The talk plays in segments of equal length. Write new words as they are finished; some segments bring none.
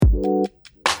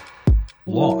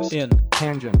Lost in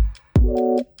tangent.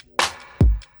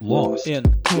 Lost in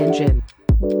tangent,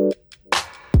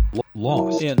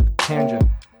 lost in tangent.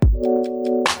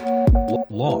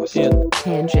 Lost in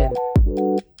tangent,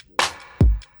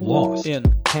 lost in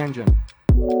tangent.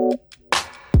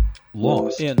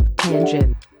 Lost in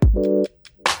tangent,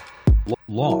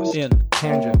 lost in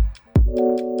tangent.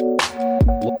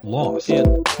 Lost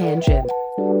in tangent,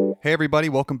 Hey everybody,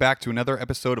 welcome back to another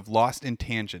episode of Lost in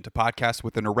Tangent, a podcast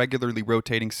with an irregularly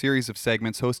rotating series of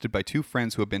segments hosted by two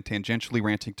friends who have been tangentially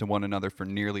ranting to one another for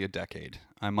nearly a decade.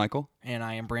 I'm Michael. And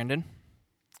I am Brandon.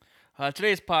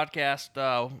 Today's podcast,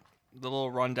 the little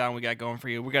rundown we got going for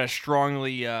you. We got a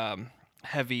strongly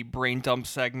heavy brain dump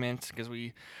segment because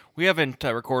we haven't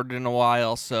recorded in a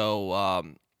while,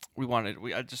 so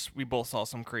we both saw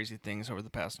some crazy things over the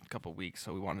past couple of weeks,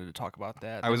 so we wanted to talk about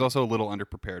that. I was also a little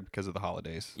underprepared because of the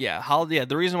holidays. Yeah, holiday.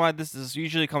 The reason why this is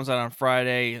usually comes out on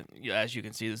Friday, as you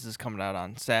can see, this is coming out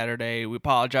on Saturday. We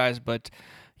apologize, but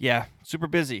yeah, super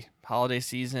busy holiday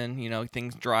season. You know,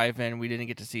 things driving. We didn't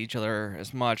get to see each other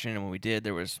as much, and when we did,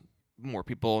 there was more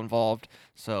people involved,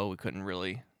 so we couldn't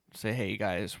really say, "Hey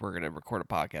guys, we're gonna record a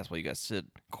podcast while you guys sit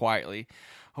quietly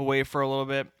away for a little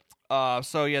bit."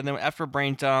 So yeah, then after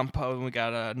brain dump, we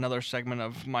got another segment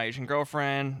of My Asian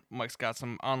Girlfriend. Mike's got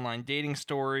some online dating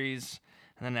stories.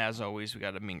 And then, as always, we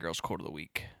got a Mean Girls quote of the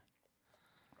week.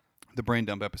 The brain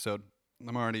dump episode.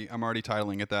 I'm already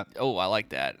titling it that. Oh, I like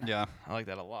that. Yeah, I like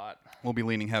that a lot. we'll be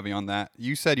leaning heavy on that.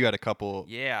 You said you had a couple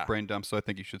Yeah. brain dumps, so I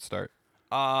think you should start.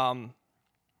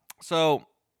 So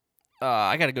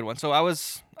I got a good one. So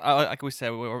like we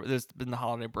said, there's been the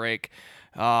holiday break.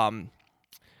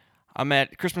 I'm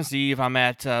at Christmas Eve. I'm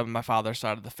at my father's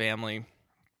side of the family,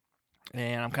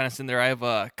 and I'm kind of sitting there. I have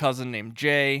a cousin named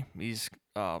Jay. He's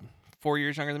 4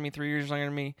 years younger than me, 3 years younger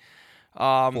than me.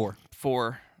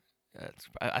 Four.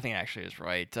 I think it actually is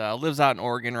right. Lives out in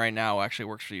Oregon right now. Actually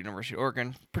works for the University of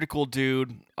Oregon. Pretty cool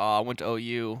dude. Went to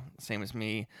OU, same as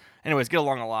me. Anyways, get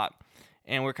along a lot.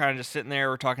 And we're kind of just sitting there.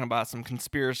 We're talking about some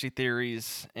conspiracy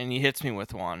theories, and he hits me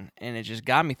with one, and it just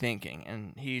got me thinking.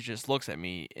 And he just looks at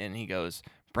me, and he goes,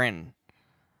 "Brandon,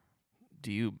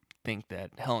 do you think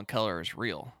that Helen Keller is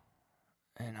real?"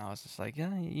 And I was just like,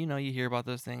 "Yeah, you know, you hear about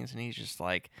those things." And he's just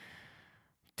like,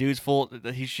 dude's full.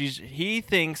 He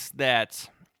thinks that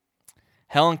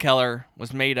Helen Keller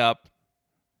was made up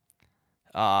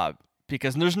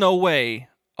because there's no way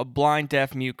a blind,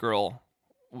 deaf, mute girl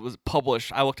was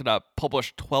published. I looked it up.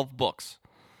 Published 12 books.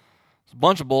 It's a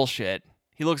bunch of bullshit.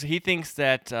 He thinks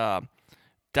that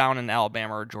down in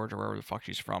Alabama or Georgia, wherever the fuck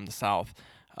she's from, the South,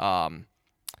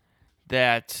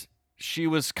 that she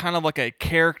was kind of like a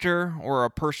character or a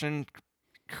person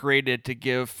created to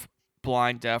give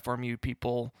blind, deaf, or mute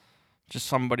people just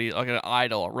somebody like an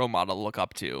idol, a role model to look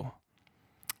up to.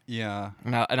 Yeah.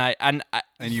 And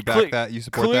you back that? You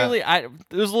support clearly, that?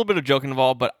 There's a little bit of joke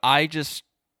involved, but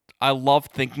I love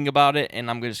thinking about it, and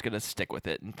I'm just gonna stick with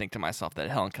it and think to myself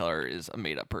that Helen Keller is a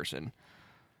made up person,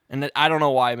 and I don't know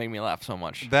why it made me laugh so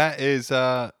much. That is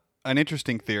an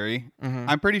interesting theory. Mm-hmm.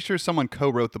 I'm pretty sure someone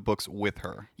co-wrote the books with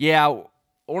her. Yeah,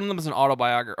 one of them is an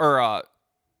autobiography or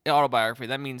autobiography.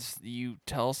 That means you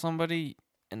tell somebody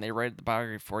and they write the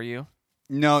biography for you.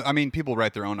 No, I mean people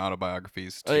write their own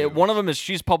autobiographies too. One of them is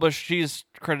she's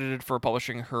credited for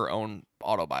publishing her own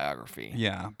autobiography.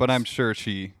 Yeah, but I'm sure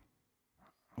she.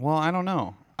 Well, I don't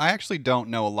know. I actually don't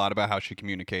know a lot about how she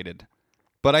communicated,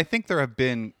 but I think there have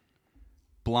been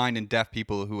blind and deaf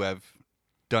people who have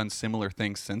done similar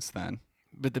things since then.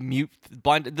 But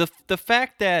the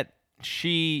fact that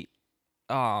she,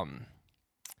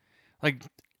 like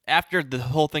after the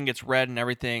whole thing gets read and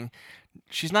everything,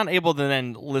 she's not able to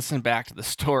then listen back to the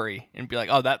story and be like,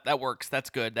 "Oh, that works. That's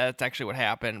good. That's actually what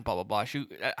happened." Blah blah blah.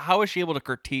 How is she able to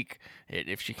critique it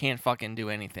if she can't fucking do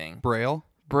anything? Braille.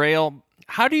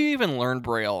 How do you even learn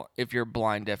Braille if you're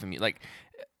blind, deaf, and mute? Like,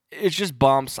 it's just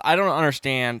bumps. I don't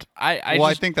understand.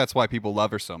 I think that's why people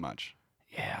love her so much.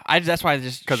 Yeah, that's why I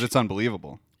just Because it's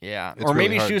unbelievable. Yeah, It's or maybe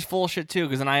really hard. she was full of shit too.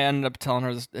 Because then I ended up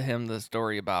telling him the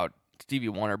story about Stevie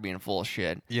Wonder being full of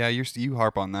shit. Yeah, you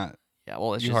harp on that. Yeah,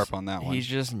 well, You harp on that one. He's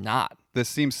just not. This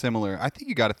seems similar. I think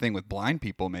you got a thing with blind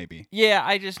people, maybe. Yeah,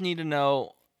 I just need to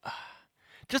know.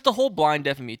 Just the whole blind,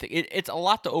 deaf, and mute thing. It's a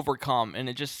lot to overcome, and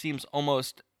it just seems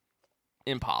almost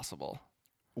impossible.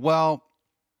 Well,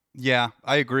 yeah,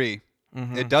 I agree.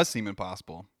 Mm-hmm. It does seem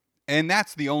impossible. And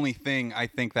that's the only thing I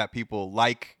think that people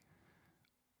like.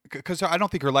 Because I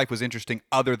don't think her life was interesting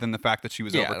other than the fact that she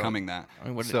was overcoming that. I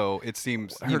mean, it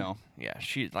seems, Yeah,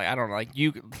 she's like, I don't know, like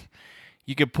you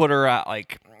could put her at,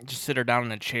 like, just sit her down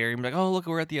in a chair and be like, "Oh, look,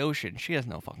 we're at the ocean." She has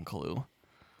no fucking clue.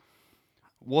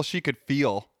 Well, she could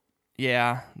feel.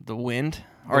 Yeah, the wind,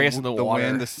 or I guess the water. The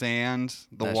wind, the sand,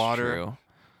 the That's water. True.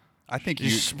 I think You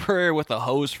spray her with a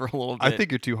hose for a little bit. I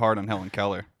think you're too hard on Helen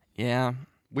Keller. Yeah.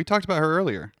 We talked about her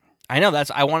earlier. I know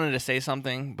I wanted to say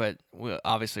something, but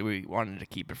obviously we wanted to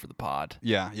keep it for the pod.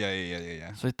 Yeah.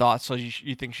 So thoughts? So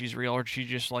you think she's real, or is she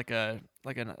just like a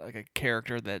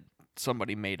character that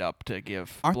somebody made up to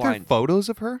give? Aren't there photos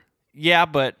of her? Yeah,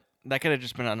 but that could have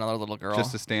just been another little girl.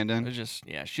 Just a stand-in. It was just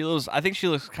She looks. I think she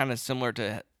looks kind of similar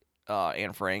to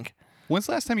Anne Frank. When's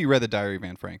the last time you read the Diary of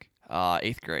Anne Frank?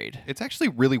 8th grade. It's actually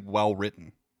really well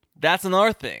written. That's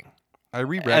another thing. I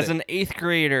reread As it. an 8th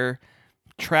grader,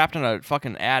 trapped in a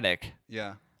fucking attic.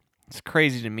 Yeah. It's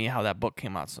crazy to me how that book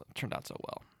turned out so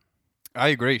well. I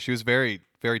agree. She was very,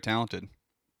 very talented.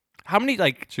 How many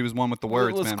She was one with the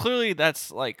words, man. Clearly,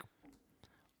 that's like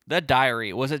that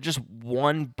diary. Was it just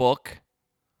one book,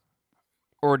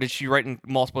 or did she write in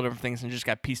multiple different things and just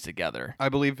got pieced together? I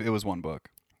believe it was one book.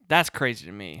 That's crazy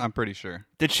to me. I'm pretty sure.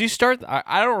 Did she start?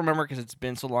 I don't remember because it's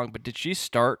been so long. But did she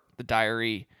start the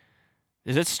diary?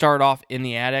 Does it start off in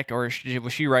the attic, or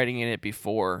was she writing in it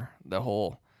before the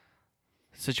whole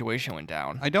situation went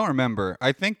down? I don't remember.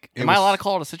 I think. Am I allowed to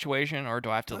call it a situation, or do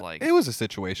I have to like? It was a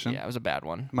situation. Yeah, it was a bad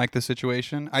one. Mike, the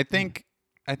situation. I think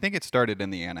it started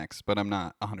in the annex, but I'm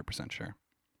not 100% sure.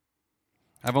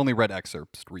 I've only read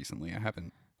excerpts recently.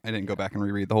 I didn't go back and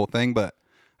reread the whole thing, but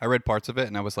I read parts of it,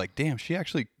 and I was like, damn, she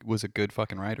actually was a good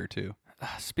fucking writer too.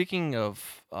 Speaking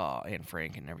of Anne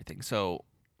Frank and everything, so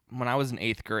when I was in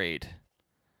 8th grade,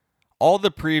 all the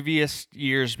previous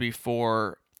years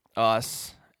before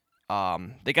us,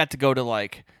 they got to go to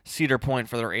like Cedar Point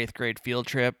for their 8th grade field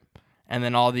trip, and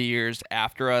then all the years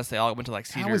after us, they all went to like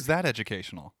Cedar. How was that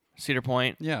educational? Cedar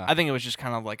Point. Yeah, I think it was just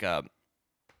kind of like a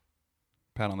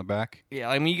pat on the back. Yeah,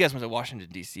 I mean, you guys went to Washington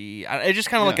D.C. It's just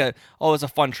kind of like it's a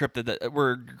fun trip that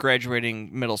we're graduating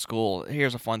middle school.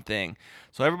 Here's a fun thing.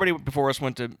 So everybody before us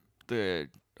went to the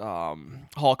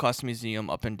Holocaust Museum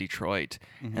up in Detroit,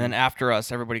 and then after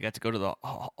us, everybody got to go to the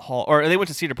hall, or they went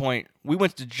to Cedar Point. We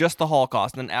went to just the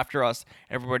Holocaust, and then after us,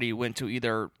 everybody went to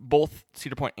either both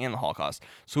Cedar Point and the Holocaust.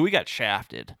 So we got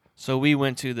shafted. So we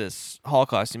went to this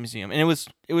Holocaust Museum, and it was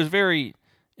very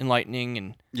enlightening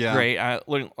and great. I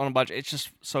learned on a bunch. It's just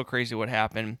so crazy what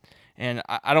happened, and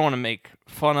I don't want to make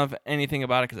fun of anything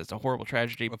about it because it's a horrible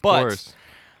tragedy. Of course,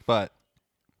 but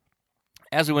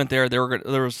as we went there, there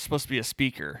was supposed to be a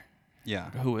speaker,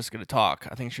 who was going to talk.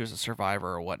 I think she was a survivor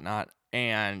or whatnot,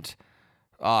 and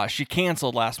she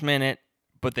canceled last minute,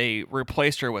 but they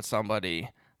replaced her with somebody,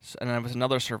 and it was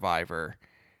another survivor,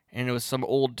 and it was some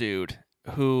old dude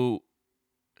who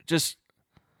just.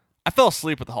 I fell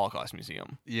asleep at the Holocaust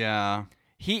Museum. Yeah.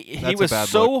 He was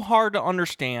so hard to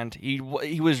understand. He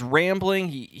was rambling.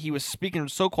 He was speaking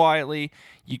so quietly.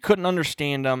 You couldn't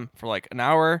understand him for like an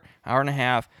hour and a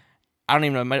half. I don't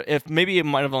even know if maybe it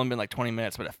might have only been like 20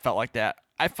 minutes, but it felt like that.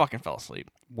 I fucking fell asleep.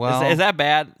 Well, is that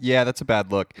bad? Yeah, that's a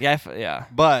bad look. Yeah, yeah.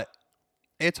 But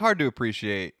it's hard to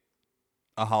appreciate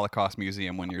a Holocaust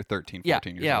museum when you're 13,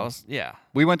 14 years old.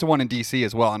 We went to one in D.C.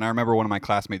 as well, and I remember one of my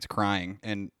classmates crying,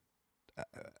 and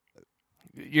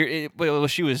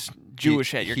she was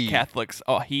Jewish at your Catholics.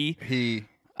 Oh, he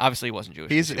obviously wasn't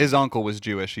Jewish. His uncle was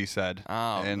Jewish, he said.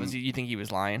 Oh, you think he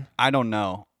was lying? I don't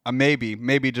know. Maybe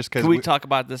just because. Can we talk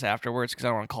about this afterwards? Because I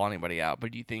don't want to call anybody out.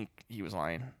 But do you think he was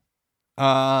lying?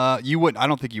 You would. I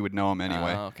don't think you would know him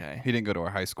anyway. Okay. He didn't go to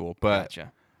our high school, but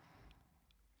gotcha.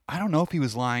 I don't know if he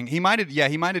was lying. He might have. Yeah,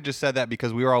 he might have just said that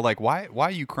because we were all like, "Why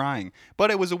are you crying?" But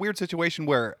it was a weird situation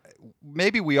where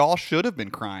maybe we all should have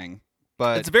been crying.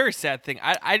 But it's a very sad thing.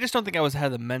 I just don't think I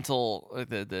had the mental I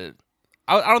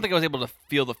don't think I was able to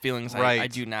feel the feelings I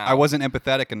do now. I wasn't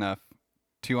empathetic enough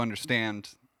to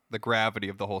understand the gravity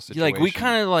of the whole situation. Like we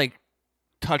kind of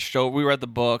touched over. We read the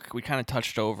book. We kind of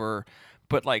touched over,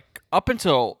 but up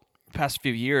until the past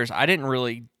few years, I didn't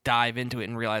really dive into it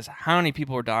and realize how many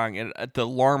people are dying at the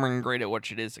alarming rate at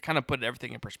which it is. It kind of put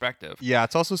everything in perspective. Yeah,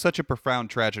 it's also such a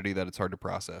profound tragedy that it's hard to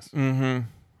process. Mm-hmm.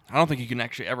 I don't think you can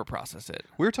actually ever process it.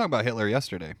 We were talking about Hitler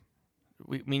yesterday.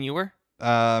 Me and you were?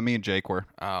 Me and Jake were.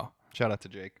 Oh. Shout out to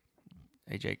Jake.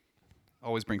 Hey, Jake.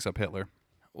 Always brings up Hitler.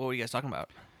 What were you guys talking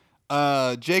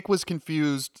about? Jake was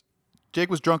confused. Jake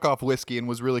was drunk off whiskey and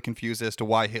was really confused as to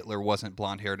why Hitler wasn't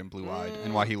blonde-haired and blue-eyed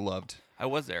and why he loved I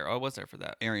was there for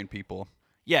that. Aryan people.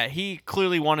 Yeah, he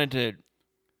clearly wanted to,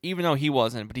 even though he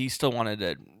wasn't, but he still wanted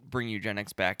to bring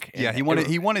eugenics back. Yeah, he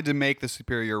wanted to make the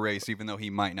superior race, even though he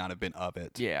might not have been of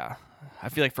it. Yeah, I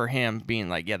feel like for him being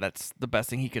like, yeah, that's the best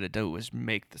thing he could have done was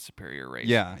make the superior race.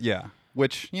 Yeah,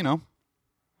 which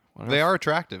they are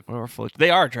attractive. They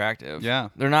are attractive. Yeah,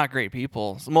 they're not great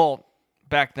people. Well,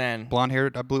 back then,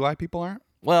 blonde-haired, blue-eyed people aren't.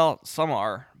 Well, some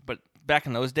are, but back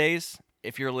in those days,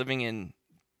 if you're living in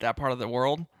that part of the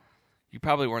world, you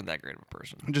probably weren't that great of a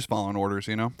person. Just following orders,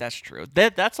 you know? That's true.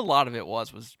 That's a lot of it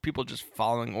was people just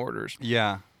following orders.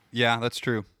 Yeah. Yeah, that's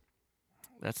true.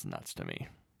 That's nuts to me.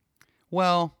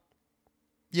 Well,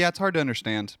 yeah, it's hard to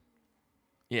understand.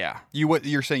 Yeah.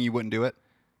 You're saying you wouldn't do it?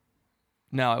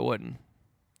 No, I wouldn't.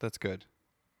 That's good.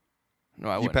 No,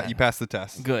 I wouldn't. You passed the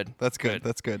test. Good. That's good.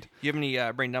 That's good. You have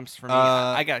any brain dumps for me?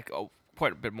 I got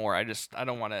quite a bit more. I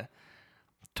don't want to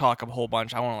talk a whole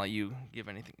bunch. I want to let you give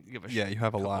anything. Yeah, you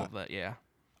have a lot. Of that, yeah.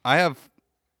 I have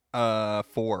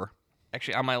 4.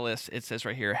 Actually, on my list, it says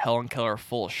right here, Helen Keller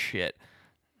full of shit.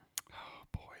 Oh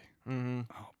boy. Mm-hmm.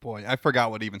 Oh boy. I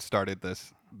forgot what even started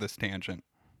this tangent.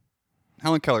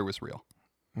 Helen Keller was real.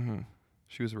 Mm-hmm.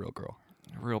 She was a real girl.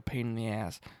 A real pain in the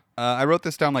ass. I wrote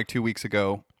this down like 2 weeks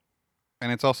ago,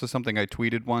 and it's also something I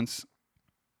tweeted once.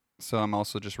 So I'm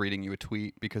also just reading you a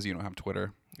tweet because you don't have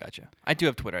Twitter. Gotcha. I do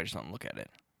have Twitter. I just don't look at it.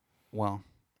 Well,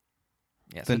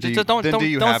 yeah. Then So do just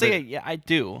you don't have say it? Yeah, I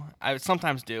do. I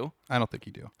sometimes do. I don't think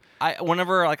you do.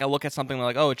 Whenever like I look at something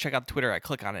like, oh, check out Twitter, I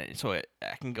click on it so I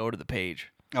can go to the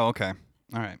page. Oh, okay.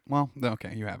 All right. Well,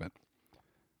 okay, you have it.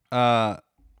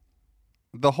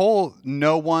 The whole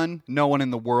no one in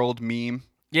the world meme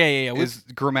Yeah. is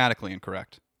grammatically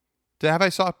incorrect. Have I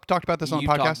talked about this on the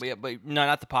podcast? But no,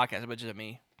 not the podcast, but just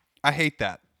me. I hate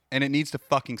that, and it needs to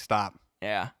fucking stop.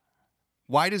 Yeah.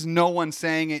 Why does no one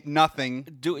saying it nothing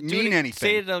mean anything?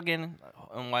 Say it again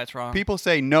and why it's wrong. People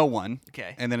say no one,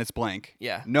 Okay. and then it's blank.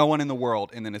 Yeah. No one in the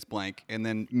world, and then it's blank, and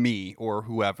then me or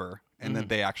whoever, and then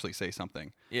they actually say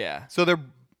something. Yeah. So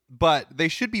but they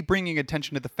should be bringing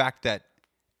attention to the fact that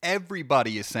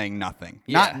everybody is saying nothing,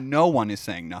 not no one is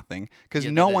saying nothing, because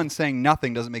no one saying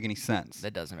nothing doesn't make any sense.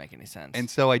 That doesn't make any sense. And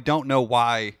so I don't know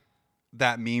why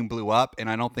that meme blew up, and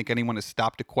I don't think anyone has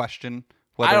stopped to question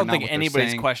whether I or don't not think what they're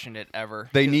anybody's saying. questioned it ever.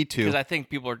 They need to. Because I think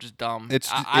people are just dumb.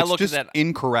 I look just at that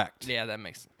incorrect. Yeah, that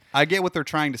makes sense. I get what they're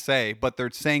trying to say, but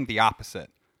they're saying the opposite.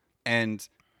 And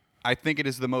I think it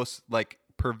is the most like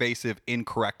pervasive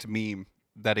incorrect meme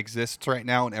that exists right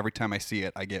now, and every time I see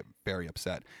it I get very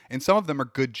upset. And some of them are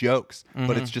good jokes,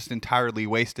 but it's just entirely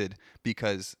wasted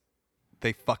because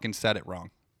they fucking said it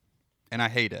wrong. And I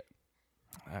hate it.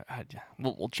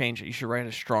 We'll change it. You should write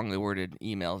a strongly worded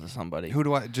email to somebody. Who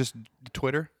do I just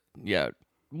Twitter? Yeah.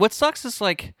 What sucks is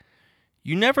like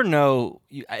you never know.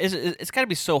 It's got to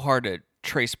be so hard to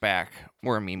trace back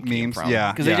where a meme came from.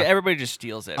 Yeah, because everybody just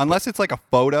steals it. Unless it's like a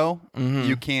photo,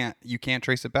 you can't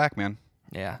trace it back, man.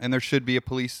 Yeah. And there should be a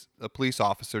police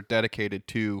officer dedicated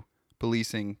to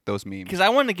policing those memes. Because I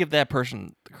want to give that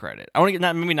person the credit. I want to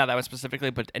get maybe not that one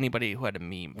specifically, but anybody who had a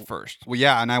meme first. Well,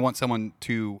 yeah, and I want someone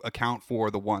to account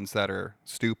for the ones that are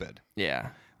stupid. Yeah.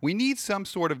 We need some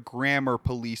sort of grammar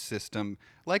police system,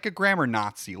 like a grammar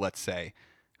Nazi, let's say,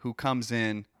 who comes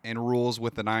in and rules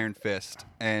with an iron fist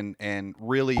and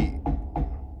really,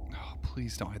 oh,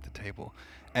 please don't hit the table,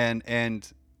 and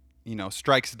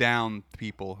strikes down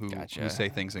people who say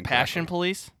things incorrectly. Passion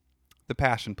police? The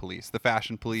passion police, the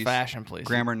fashion police,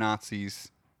 grammar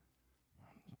Nazis,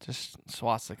 just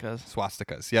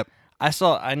swastikas. Yep.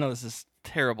 I know this is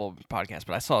terrible podcast,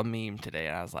 but I saw a meme today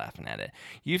and I was laughing at it.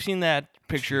 You've seen that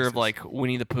picture of like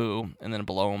Winnie the Pooh, and then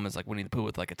below him is like Winnie the Pooh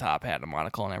with like a top hat and a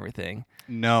monocle and everything.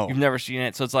 No, you've never seen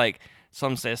it. So it's like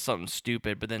some say something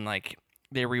stupid, but then like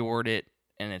they reword it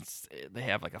and they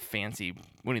have like a fancy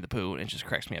Winnie the Pooh, and it just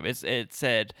cracks me up. It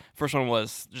said first one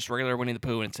was just regular Winnie the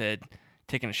Pooh, and it said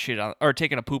taking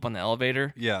a poop on the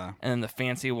elevator. Yeah. And then the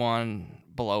fancy one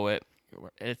below it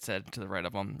said to the right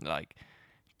of them like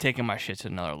taking my shit to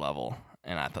another level,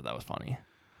 and I thought that was funny.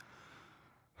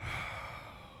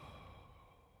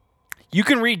 You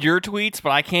can read your tweets,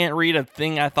 but I can't read a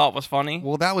thing I thought was funny.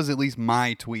 Well, that was at least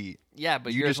my tweet. Yeah,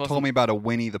 but you just told me about a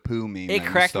Winnie the Pooh meme. It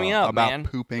cracked me up, about man.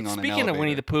 Pooping on an elevator. Speaking of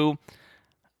Winnie the Pooh,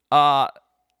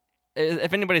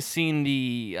 if anybody's seen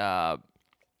the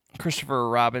Christopher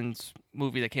Robin's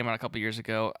movie that came out a couple years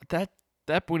ago, that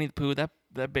Winnie the Pooh,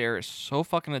 that bear is so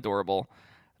fucking adorable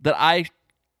that I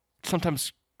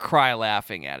sometimes cry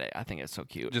laughing at it. I think it's so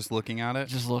cute. Just looking at it?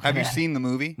 Just looking Have at you it. seen the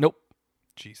movie? Nope.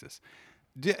 Jesus.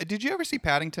 Did you ever see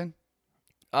Paddington?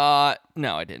 No,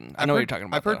 I didn't. I know what you're talking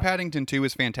about. I've heard though. Paddington 2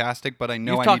 is fantastic, but I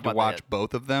know You've I talked need to about watch that.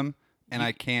 both of them, and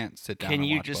I can't sit down and watch both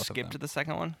of them. Can you just skip to the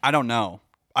second one? I don't know.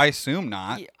 I assume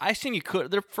not. Yeah, I assume you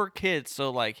could. They're for kids, so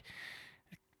like,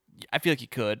 I feel like you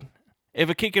could. If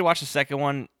a kid could watch the second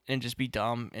one and just be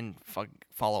dumb and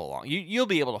follow along, you'll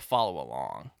be able to follow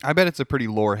along. I bet it's a pretty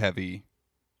lore-heavy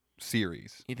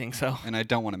series. You think so? And I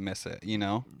don't want to miss it, you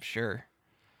know? Sure.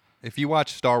 If you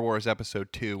watch Star Wars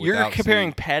Episode 2 You're without comparing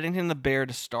seeing, Paddington the Bear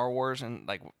to Star Wars, and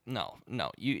like, no.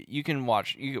 You can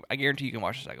watch. I guarantee you can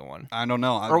watch the second one, I don't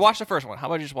know. or watch the first one. How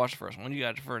about you just watch the first one? You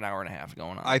got it for an hour and a half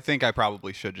going on. I think I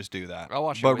probably should just do that. I'll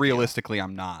watch it but with you. realistically,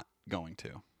 I'm not going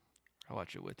to. I'll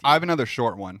watch it with you. I have another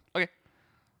short one. Okay.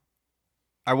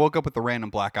 I woke up with a random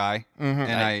black eye,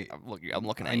 and I'm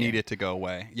looking at I you. need it to go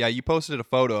away. Yeah, you posted a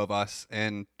photo of us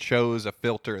and chose a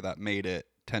filter that made it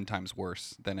 10 times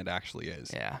worse than it actually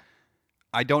is. Yeah.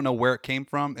 I don't know where it came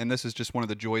from, and this is just one of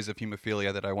the joys of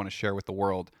hemophilia that I want to share with the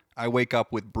world. I wake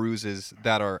up with bruises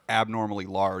that are abnormally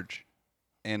large,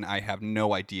 and I have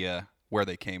no idea where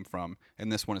they came from.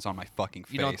 And this one is on my fucking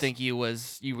face. You don't think you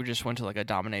were just went to like a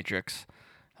dominatrix?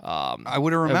 I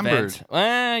would have remembered. Event.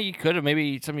 Well, you could have.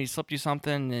 Maybe somebody slipped you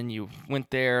something, and you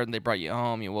went there, and they brought you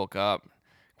home. You woke up.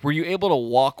 Were you able to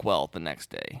walk well the next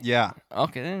day? Yeah.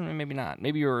 Okay, then maybe not.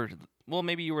 Maybe you were. Well,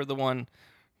 maybe you were the one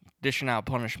dishing out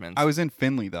punishments. I was in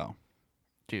Findlay, though.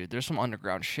 Dude, there's some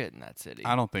underground shit in that city.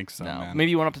 I don't think so, No, man.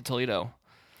 maybe you went up to Toledo.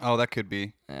 Oh, that could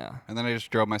be. Yeah. And then I just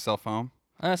drove myself home.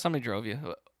 Somebody drove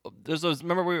you. There's those.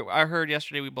 Remember, I heard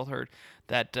yesterday. We both heard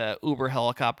that Uber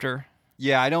helicopter.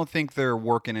 Yeah, I don't think they're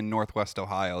working in Northwest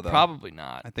Ohio, though. Probably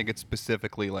not. I think it's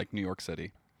specifically like New York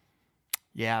City.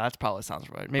 Yeah, that probably sounds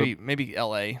right. Maybe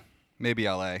L.A. Maybe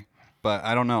L.A. But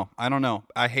I don't know.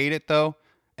 I hate it, though.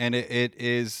 And it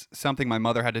is something my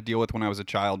mother had to deal with when I was a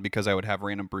child because I would have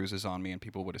random bruises on me and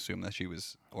people would assume that she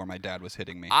was or my dad was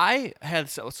hitting me. I had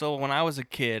so when I was a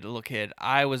little kid,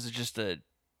 I was just a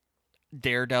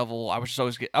daredevil. I was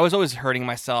always hurting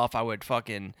myself. I would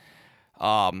fucking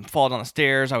fall down the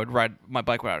stairs. I would ride my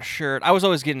bike without a shirt. I was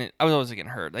always getting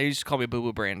hurt. They used to call me Boo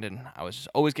Boo Brandon. I was just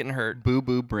always getting hurt. Boo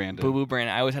Boo Brandon. Boo Boo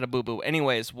Brandon. I always had a boo boo.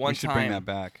 Anyways, one we should time bring that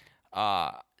back.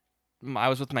 I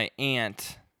was with my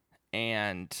aunt,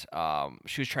 and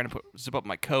she was trying to zip up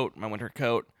my coat, my winter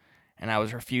coat, and I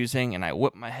was refusing, and I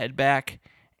whipped my head back,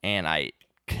 and I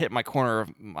hit my corner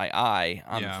of my eye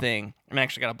on the thing, and I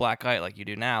actually got a black eye like you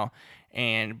do now,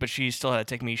 but she still had to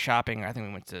take me shopping. I think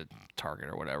we went to Target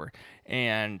or whatever,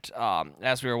 and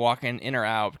as we were walking in or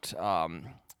out,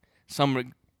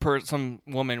 some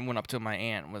woman went up to my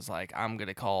aunt and was like, "I'm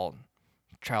gonna call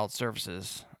child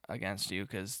services against you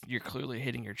because you're clearly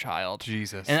hitting your child."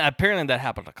 Jesus. And apparently that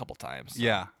happened a couple times. So.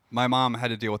 Yeah. My mom had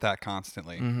to deal with that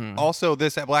constantly. Mm-hmm. Also,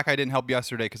 this black eye didn't help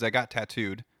yesterday because I got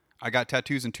tattooed. I got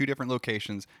tattoos in 2 different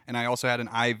locations, and I also had an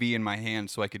IV in my hand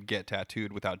so I could get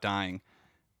tattooed without dying,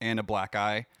 and a black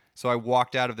eye. So I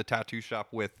walked out of the tattoo shop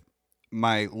with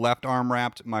my left arm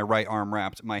wrapped, my right arm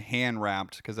wrapped, my hand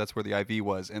wrapped because that's where the IV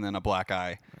was, and then a black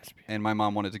eye. And my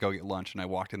mom wanted to go get lunch, and I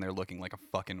walked in there looking like a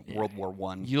fucking World War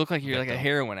I. You look like you're like a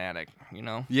heroin addict, you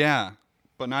know? Yeah,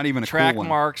 but not even a Track cool one.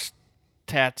 marks,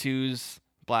 tattoos,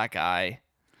 black eye.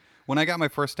 When I got my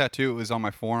first tattoo, it was on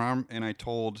my forearm, and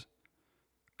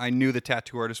I knew the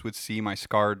tattoo artist would see my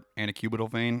scarred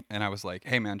antecubital vein, and I was like,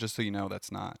 "Hey, man, just so you know,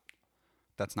 that's not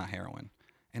heroin."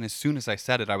 And as soon as I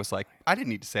said it, I was like, I didn't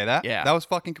need to say that. Yeah. That was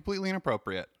fucking completely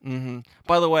inappropriate. Mm-hmm.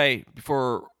 By the way,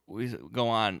 before we go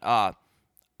on, I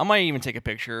might even take a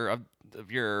picture of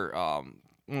your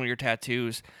one of your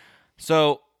tattoos.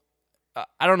 So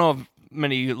I don't know if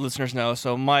many listeners know.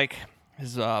 So Mike,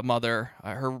 his mother,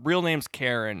 her real name's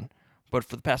Karen, but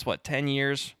for the past 10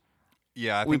 years?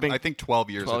 Yeah, I think 12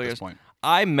 years 12 at years. this point.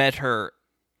 I met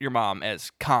your mom, as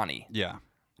Connie. Yeah.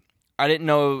 I didn't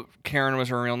know Karen was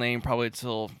her real name probably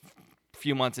until a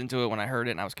few months into it when I heard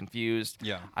it and I was confused.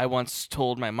 Yeah. I once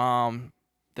told my mom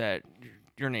that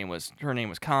her name was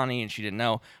Connie and she didn't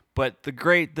know. But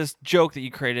this joke that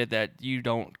you created that you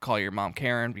don't call your mom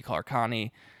Karen, you call her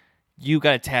Connie. You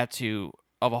got a tattoo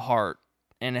of a heart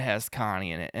and it has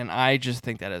Connie in it, and I just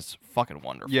think that is fucking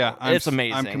wonderful. Yeah, it's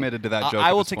amazing. I'm committed to that joke.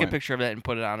 I will at this take point. a picture of it and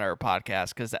put it on our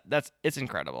podcast because it's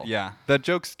incredible. Yeah, that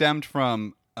joke stemmed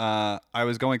from I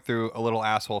was going through a little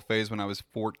asshole phase when I was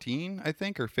 14, I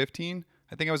think, or 15.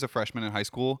 I think I was a freshman in high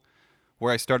school,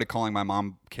 where I started calling my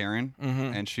mom Karen,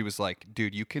 and she was like,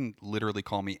 "Dude, you can literally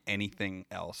call me anything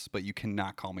else, but you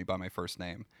cannot call me by my first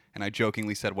name." And I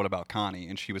jokingly said, "What about Connie?"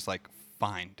 And she was like,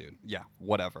 "Fine, dude. Yeah,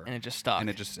 whatever." And it just stuck.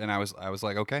 And I was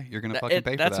like, "Okay, you're gonna fucking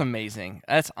pay for that." That's amazing.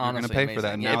 That's honestly You're gonna pay amazing. for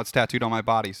that. And now it's tattooed on my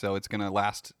body, so it's gonna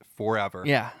last forever.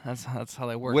 Yeah, that's how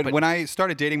they work. When I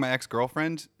started dating my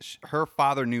ex-girlfriend, her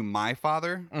father knew my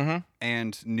father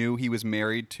and knew he was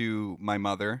married to my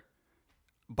mother,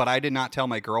 but I did not tell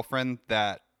my girlfriend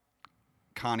that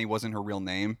Connie wasn't her real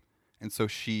name, and so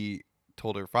she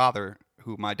told her father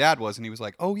who my dad was, and he was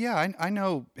like, "Oh yeah, I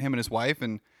know him and his wife,"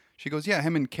 and she goes, "Yeah,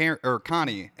 him and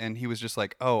Connie," and he was just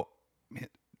like, "Oh,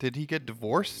 did he get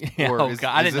divorced? Yeah, Or oh, is, God,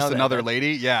 I is didn't this know that. another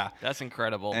lady? Yeah. That's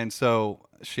incredible. And so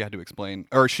she had to explain,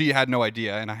 or she had no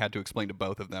idea, and I had to explain to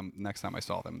both of them next time I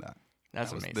saw them that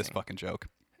That's was amazing. this fucking joke.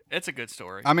 It's a good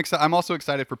story. I'm also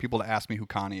excited for people to ask me who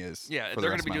Connie is. Yeah, for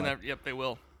they're the going to rest be of doing my life. that. Yep, they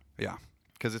will. Yeah,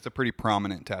 because it's a pretty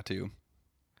prominent tattoo.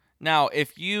 Now,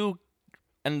 if you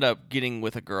ended up getting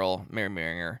with a girl,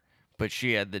 marrying her, but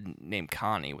she had the name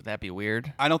Connie, would that be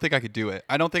weird? I don't think I could do it.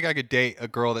 I don't think I could date a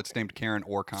girl that's named Karen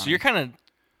or Connie. So you're kind of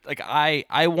like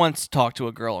I once talked to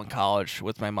a girl in college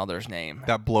with my mother's name,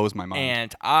 That blows my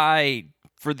mind. and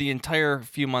for the entire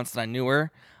few months that I knew her,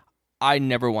 I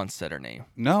never once said her name,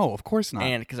 No, of course not.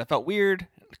 and because I felt weird,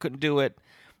 I couldn't do it.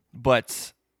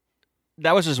 But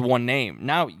that was just one name.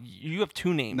 Now you have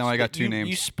two names. No, I got two names.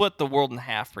 You split the world in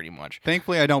half, pretty much.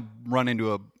 Thankfully, I don't run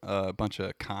into a bunch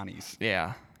of Connies.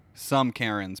 Yeah, Some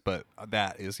Karens, but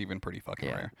that is even pretty fucking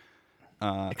Yeah.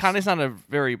 rare. Connie's not a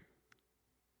very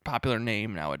popular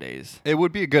name nowadays. It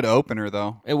would be a good opener,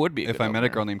 though, It would be if I met a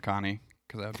girl named Connie.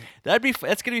 Cause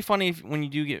That's gonna be funny when you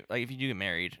do get if you do get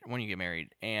married,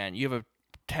 and you have a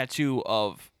tattoo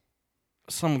of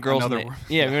some girl's Another name. one.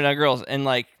 Yeah, another girl's, and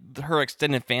like her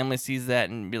extended family sees that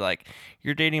and be like,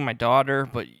 "You're dating my daughter,"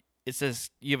 but it says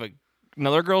you have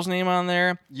another girl's name on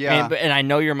there. Yeah. and I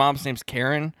know your mom's name's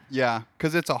Karen. yeah,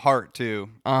 because it's a heart too.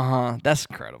 That's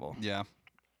incredible. Yeah,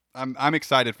 I'm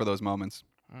excited for those moments.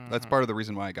 That's Mm-hmm. part of the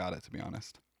reason why I got it, to be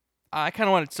honest. I kind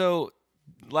of wanted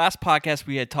last podcast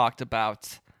we had talked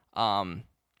about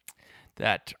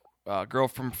that girl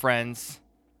from Friends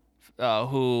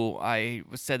who I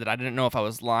said that I didn't know if I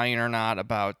was lying or not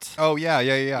about Oh yeah.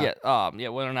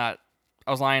 whether or not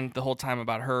I was lying the whole time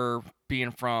about her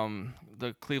being from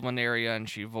the Cleveland area and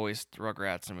she voiced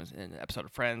Rugrats and was in an episode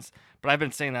of Friends, but I've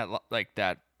been saying that like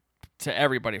that to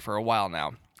everybody for a while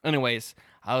now. Anyways,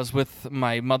 I was with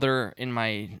my mother and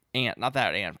my aunt, not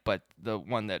that aunt, but the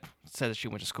one that said that she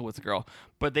went to school with the girl.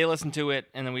 But they listened to it,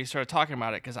 and then we started talking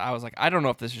about it because I was like, I don't know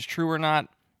if this is true or not.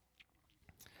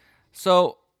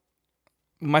 So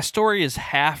my story is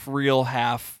half real,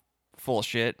 half full of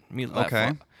shit.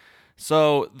 Okay.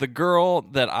 So the girl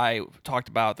that I talked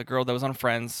about, the girl that was on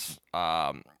Friends,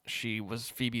 she was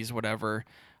Phoebe's whatever.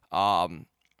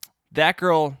 That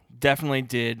girl definitely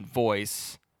did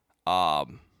voice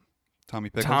Tommy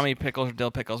Pickles. Tommy Pickles or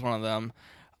Dill Pickles, one of them.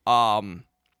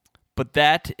 But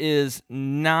that is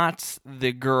not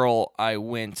the girl I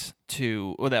went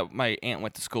to, or that my aunt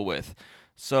went to school with.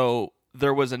 So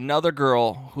there was another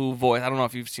girl who voiced, I don't know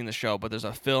if you've seen the show, but there's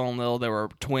a Phil and Lil, there were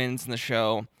twins in the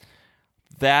show.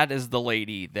 That is the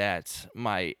lady that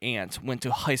my aunt went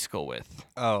to high school with.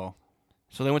 Oh,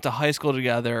 So they went to high school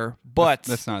together, but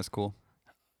that's not as cool.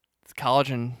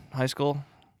 college and high school,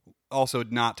 Also,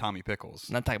 not Tommy Pickles.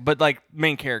 not that, but like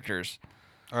main characters.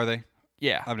 Are they?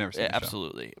 Yeah, I've never seen the show.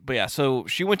 absolutely. But yeah, so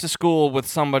she went to school with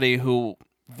somebody who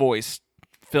voiced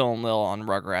Phil and Lil on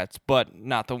Rugrats, but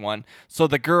not the one. So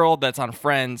the girl that's on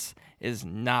Friends is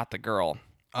not the girl.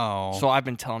 Oh. So I've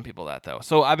been telling people that though.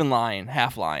 So I've been lying,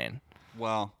 half lying.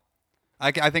 Well,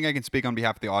 I think I can speak on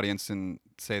behalf of the audience and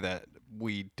say that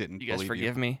we didn't You guys believe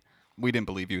forgive you. me? We didn't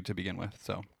believe you to begin with.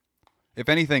 So, if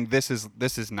anything, this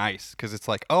is nice because it's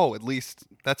like, oh, at least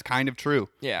that's kind of true.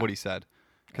 Yeah. What he said,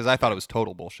 because I thought it was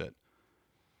total bullshit.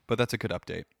 But that's a good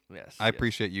update. Yes. I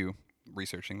appreciate you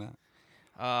researching that.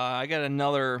 I got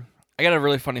a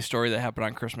really funny story that happened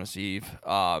on Christmas Eve.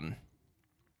 Are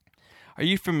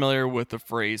you familiar with the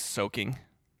phrase soaking?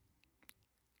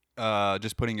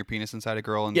 Just putting your penis inside a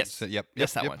girl and Yes. yep,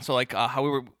 Yes, that yep. one. So like how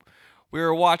we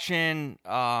were watching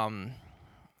some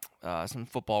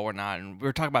football or whatnot, and we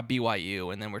were talking about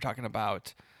BYU, and then we're talking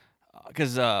about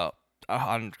because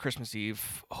on Christmas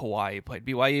Eve Hawaii played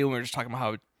BYU, and we were just talking about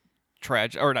how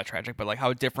not tragic, but like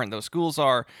how different those schools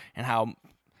are, and how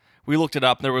we looked it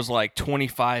up. There was like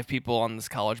 25 people on this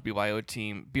college BYU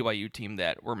team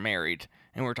that were married,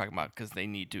 and we were talking about because they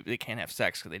can't have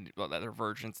sex because they're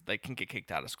virgins. They can get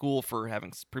kicked out of school for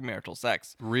having premarital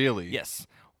sex. Really? Yes.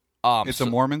 It's a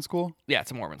Mormon school? Yeah,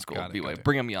 it's a Mormon school. Got it, BYU, got it.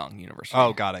 Brigham Young University.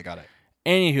 Oh, got it.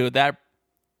 Anywho,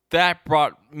 that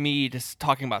brought me to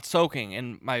talking about soaking,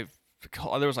 and there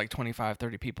was like 25,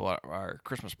 30 people at our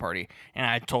Christmas party, and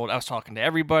I was talking to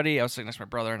everybody. I was sitting next to my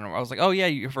brother, and I was like, "Oh yeah,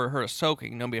 you ever heard of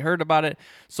soaking?" Nobody heard about it,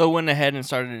 so I went ahead and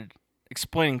started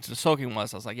explaining what the soaking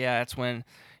was. I was like, "Yeah, that's when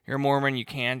you're a Mormon. You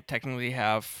can't technically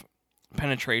have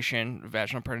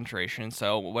vaginal penetration.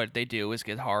 So what they do is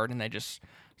get hard, and they just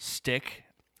stick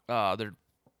their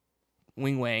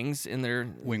wing-wangs in their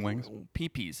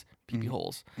pee-pees, pee-pee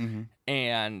holes." Mm-hmm.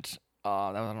 And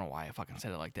I don't know why I fucking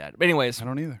said it like that. But anyways, I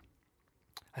don't either.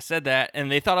 I said that,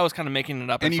 and they thought I was kind of making it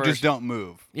up. And at you first. just don't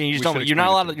move. Yeah, you just don't. You're not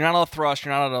allowed. You're not allowed to thrust.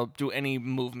 You're not allowed to do any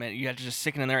movement. You have to just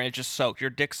stick it in there and it just soaks. Your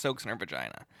dick soaks in her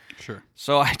vagina. Sure.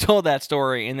 So I told that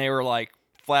story, and they were like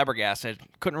flabbergasted,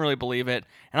 couldn't really believe it.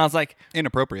 And I was like,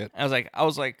 inappropriate. I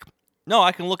was like, no,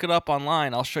 I can look it up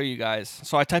online. I'll show you guys.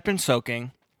 So I typed in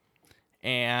soaking,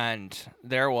 and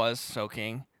there was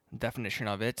soaking, definition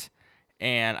of it,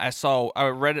 and I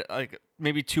read it like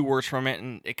maybe 2 words from it,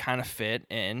 and it kind of fit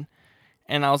in.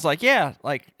 And I was like, yeah,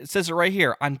 like it says it right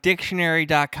here on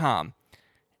dictionary.com.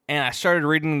 And I started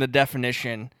reading the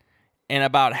definition, and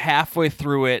about halfway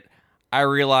through it, I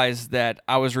realized that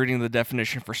I was reading the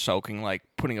definition for soaking, like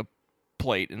putting a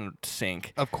plate in a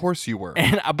sink. Of course you were.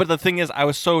 And but the thing is, I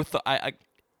was so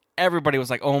everybody was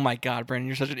like, "Oh my God, Brandon,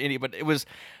 you're such an idiot." But it was,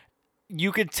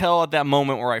 you could tell at that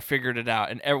moment where I figured it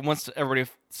out, and once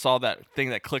everybody saw that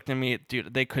thing that clicked in me,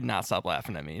 dude, they could not stop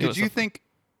laughing at me. Did you think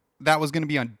that was going to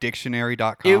be on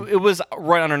dictionary.com? It was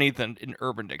right underneath in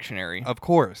Urban Dictionary. Of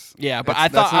course. Yeah, but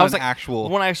that's I was like, actual.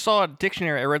 when I saw a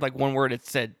dictionary, I read like one word. It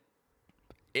said,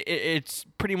 it's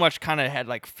pretty much kind of had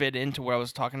like fit into what I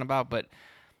was talking about. But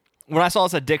when I saw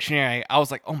this a dictionary, I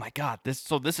was like, oh my God,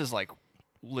 this is like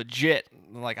legit.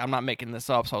 Like, I'm not making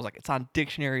this up. So I was like, it's on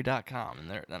dictionary.com. And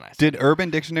then I Did Urban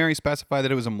Dictionary specify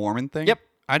that it was a Mormon thing? Yep.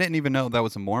 I didn't even know that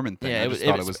was a Mormon thing. Yeah, I just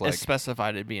thought it was like, it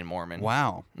specified it being Mormon.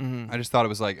 wow. Mm-hmm. I just thought it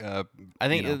was like, I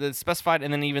think it specified,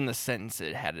 and then even the sentence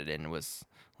it had it in was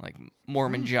like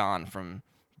Mormon John from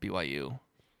BYU.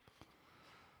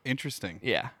 Interesting.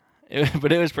 Yeah,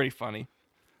 but it was pretty funny.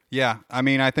 Yeah, I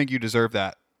mean, I think you deserve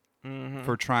that Mm-hmm.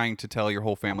 for trying to tell your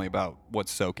whole family about what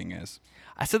soaking is.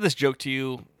 I said this joke to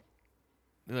you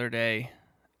the other day.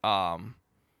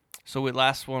 So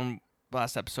last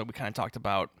episode, we kind of talked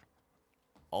about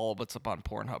all of what's up on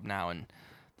Pornhub now, and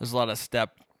there's a lot of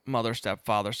stepmother,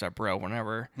 stepfather, stepbro,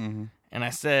 whatever. Mm-hmm. And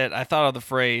I thought of the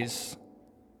phrase,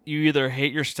 you either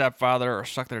hate your stepfather or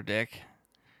suck their dick.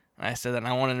 And I said that, and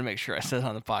I wanted to make sure I said it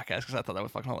on the podcast because I thought that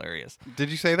was fucking hilarious. Did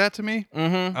you say that to me?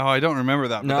 Mm-hmm. Oh, I don't remember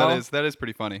that, but No. that is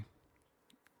pretty funny.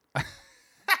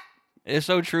 It's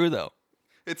so true, though.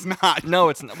 It's not. No,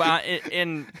 it's not. But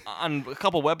on a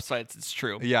couple websites, it's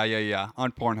true. Yeah.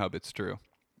 On Pornhub, it's true.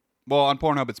 Well, on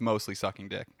Pornhub, it's mostly sucking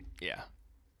dick. Yeah.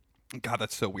 God,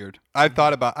 that's so weird. I've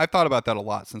thought about that a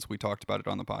lot since we talked about it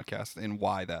on the podcast and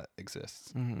why that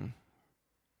exists. Mm-hmm.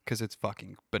 Because it's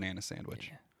fucking banana sandwich.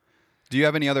 Yeah. Do you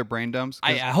have any other brain dumps?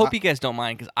 I hope you guys don't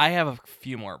mind because I have a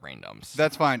few more brain dumps.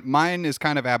 That's fine. Mine is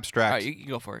kind of abstract. All right, you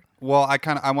go for it. Well,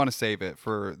 I want to save it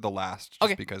for the last. Just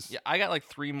Okay. Because. Yeah, I got like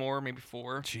 3 more, maybe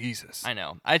 4. Jesus. I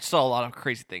know. I saw a lot of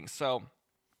crazy things. So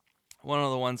one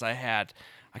of the ones I had,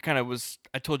 I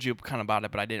told you kind of about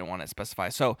it, but I didn't want to specify.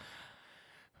 So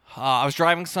I was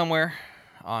driving somewhere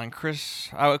a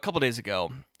couple days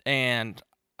ago, and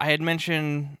I had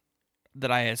mentioned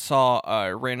that I had saw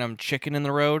a random chicken in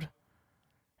the road,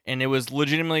 and it was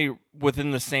legitimately within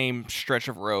the same stretch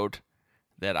of road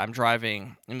that I'm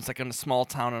driving, and it's like in a small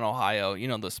town in Ohio. You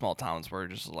know, the small towns where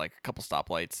just like a couple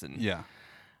stoplights, and Yeah.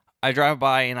 I drive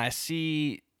by and I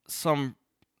see something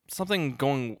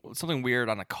weird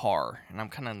on a car, and I'm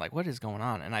kind of like, what is going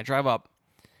on? And I drive up,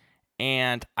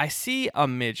 and I see a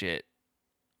midget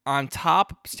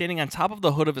standing on top of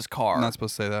the hood of his car. I'm not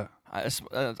supposed to say that.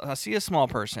 I see a small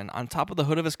person on top of the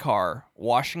hood of his car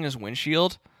washing his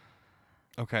windshield.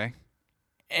 Okay.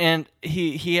 And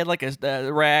he had like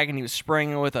a rag, and he was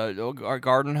spraying it with a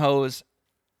garden hose,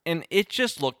 and it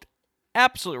just looked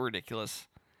absolutely ridiculous.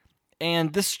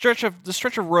 And this stretch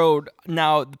of road,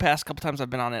 now the past couple times I've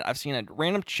been on it, I've seen a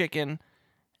random chicken and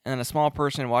then a small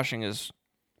person washing his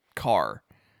car.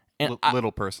 And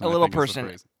Little person. a I little think is the person.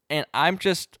 phrase. And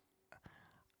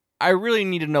I really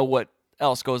need to know what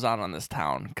else goes on this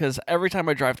town, because every time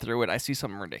I drive through it, I see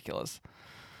something ridiculous.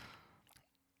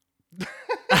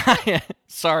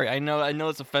 Sorry, I know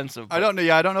it's offensive. I don't know.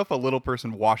 Yeah, I don't know if a little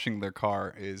person washing their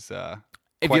car is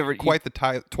quite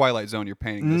the Twilight Zone you're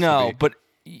painting. This to be. But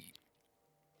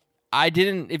I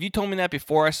didn't. If you told me that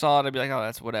before I saw it, I'd be like, "Oh,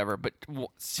 that's whatever." But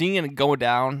seeing it go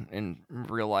down in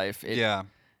real life,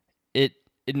 it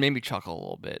made me chuckle a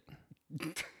little bit.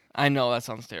 I know that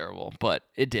sounds terrible, but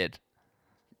it did.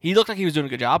 He looked like he was doing a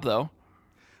good job, though.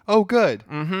 Oh, good.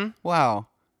 Mm-hmm. Wow.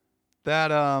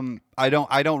 That I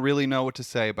don't really know what to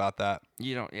say about that.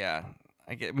 You don't. Yeah.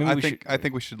 I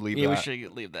think we should leave that. Yeah, we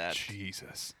should leave that.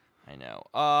 Jesus. I know.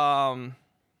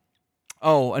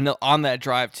 Oh, and on that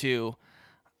drive too,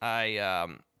 I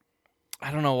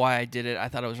don't know why I did it. I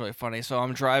thought it was really funny. So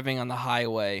I'm driving on the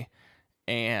highway,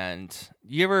 and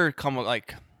you ever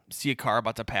see a car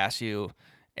about to pass you,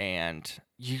 and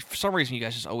for some reason you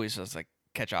guys just always just like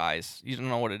catch eyes. You don't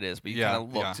know what it is, but you kind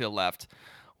of look to the left.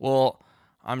 Well,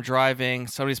 I'm driving.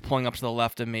 Somebody's pulling up to the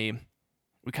left of me.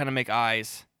 We kind of make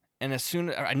eyes. And as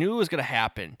soon I knew it was going to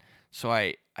happen. So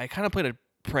I kind of played a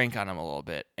prank on him a little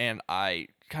bit. And I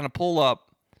kind of pull up.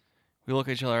 We look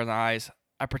at each other in the eyes.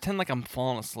 I pretend like I'm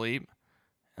falling asleep.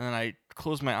 And then I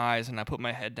close my eyes and I put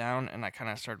my head down and I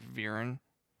kind of start veering.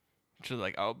 To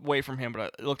like away from him,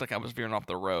 but it looked like I was veering off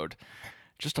the road.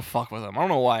 Just to fuck with him. I don't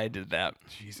know why I did that.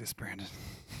 Jesus, Brandon.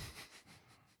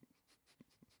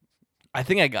 I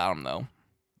think I got him, though.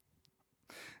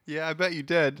 Yeah, I bet you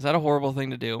did. Is that a horrible thing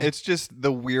to do? It's just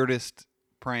the weirdest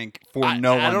prank for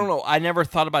no one. I don't know. I never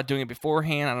thought about doing it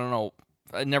beforehand. I don't know.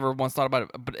 I never once thought about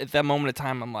it. But at that moment of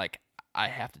time, I'm like, I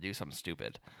have to do something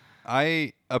stupid.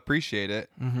 I appreciate it.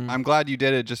 Mm-hmm. I'm glad you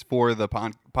did it just for the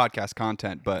podcast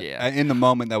content, but Yeah. in the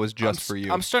moment, that was just for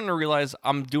you. I'm starting to realize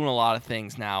I'm doing a lot of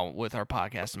things now with our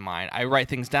podcast in mind. I write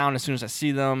things down as soon as I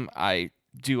see them. I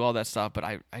do all that stuff, but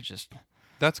I just...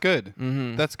 That's good.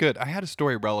 Mm-hmm. That's good. I had a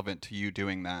story relevant to you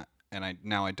doing that, and I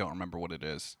don't remember what it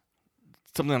is.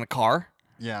 Something in the car?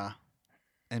 Yeah.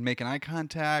 And making eye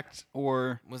contact,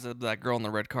 or... Was it that girl in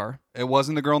the red car? It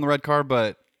wasn't the girl in the red car,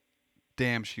 but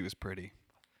damn, she was pretty.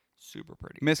 Super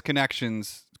pretty.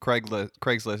 Misconnections,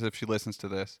 Craigslist, if she listens to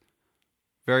this.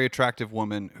 Very attractive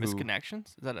woman who... Misconnections?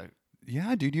 Is that a...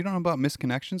 Yeah, dude, you don't know about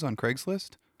misconnections on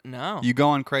Craigslist? No. You go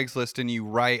on Craigslist and you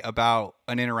write about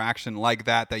an interaction like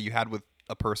that you had with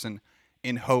a person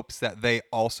in hopes that they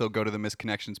also go to the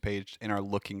misconnections page and are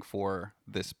looking for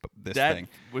this thing. That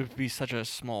would be such a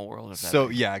small world. If that So,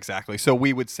 yeah, exactly. So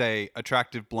we would say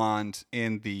attractive blonde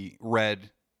in the red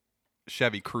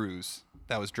Chevy Cruze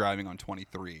that was driving on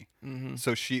 23. Mm-hmm.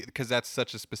 So because that's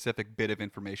such a specific bit of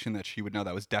information that she would know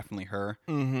that was definitely her.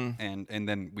 Mm-hmm. And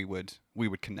then we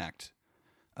would connect.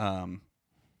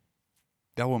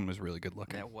 That woman was really good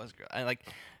looking. That was good. I like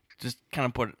just kind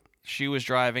of put. She was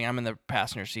driving. I'm in the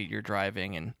passenger seat. You're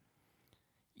driving, and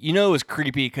it was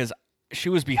creepy because she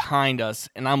was behind us,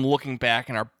 and I'm looking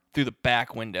back through the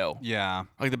back window. Yeah.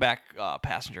 Like the back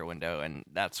passenger window, and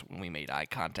that's when we made eye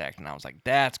contact, and I was like,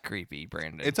 "That's creepy,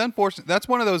 Brandon." It's unfortunate. That's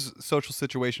one of those social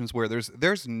situations where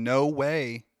there's no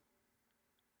way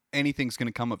anything's going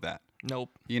to come of that.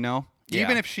 Nope. Yeah.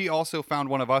 Even if she also found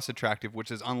one of us attractive, which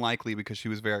is unlikely because she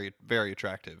was very, very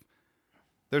attractive.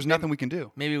 There's nothing we can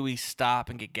do. Maybe we stop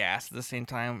and get gas at the same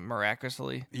time,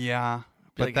 miraculously. Yeah.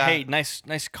 Be like, hey, nice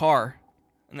car,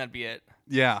 and that'd be it.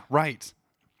 Yeah, right.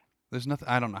 There's nothing.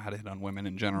 I don't know how to hit on women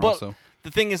in general. But so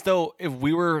the thing is, though, if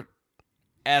we were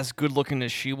as good looking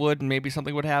as she would, maybe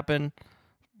something would happen.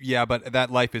 Yeah, but that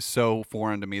life is so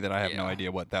foreign to me that I have no Yeah.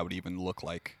 idea what that would even look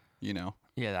like.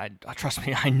 Yeah, trust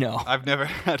me, I know. I've never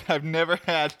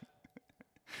had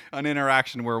an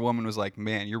interaction where a woman was like,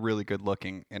 "Man, you're really good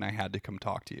looking," and I had to come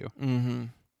talk to you.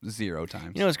 Mm-hmm. 0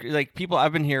 times. It's like people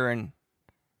I've been hearing.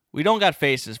 We don't got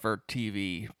faces for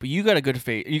TV, but you got a good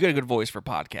face. You got a good voice for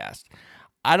podcast.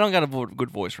 I don't got a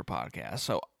good voice for podcast,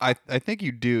 so I think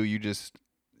you do.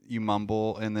 You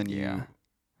mumble and then you.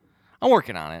 I'm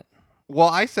working on it. Well,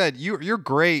 I said you're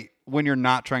great when you're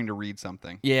not trying to read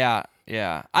something. Yeah.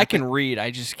 I can read.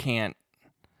 I just can't.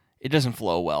 It doesn't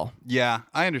flow well. Yeah,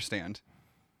 I understand.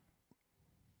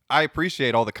 I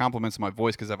appreciate all the compliments of my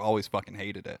voice because I've always fucking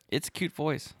hated it. It's a cute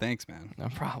voice. Thanks, man. No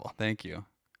problem. Thank you.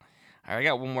 All right, I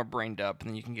got one more brained up, and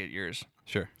then you can get yours.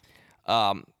 Sure.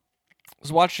 I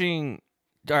was watching.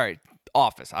 All right,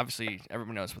 Office. Obviously,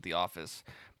 everyone knows what The Office.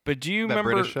 But do you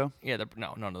remember British show? Yeah,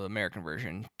 no, the American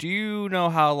version. Do you know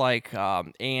how like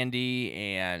Andy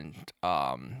and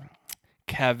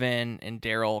Kevin and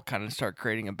Daryl kind of start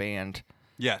creating a band?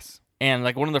 Yes. And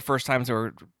like one of the first times they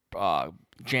were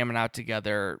jamming out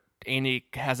together, Andy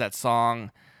has that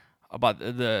song about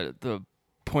the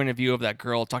point of view of that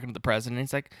girl talking to the president.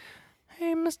 He's like,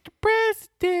 "Hey, Mr.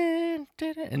 President,"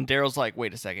 and Daryl's like,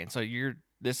 "Wait a second. So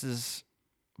this is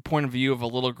a point of view of a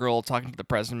little girl talking to the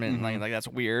president, and like that's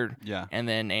weird." Yeah. And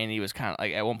then Andy was kind of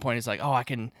like, at one point, he's like, "Oh, I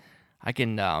can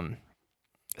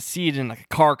see it in like a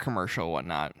car commercial or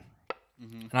whatnot."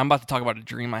 And I'm about to talk about a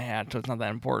dream I had, so it's not that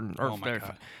important. Oh my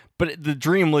God. But the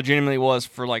dream legitimately was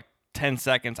for like 10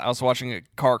 seconds. I was watching a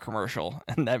car commercial,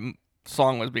 and that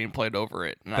song was being played over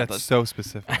it. And That's so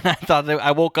specific. I thought that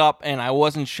I woke up and I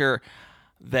wasn't sure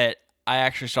that I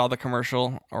actually saw the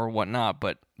commercial or whatnot,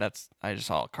 but I just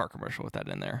saw a car commercial with that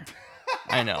in there.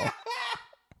 I know.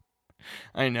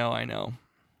 I know.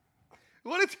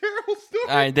 What a terrible story.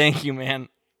 All right, thank you, man.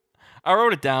 I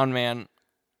wrote it down, man.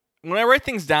 When I write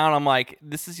things down, I'm like,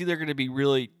 this is either going to be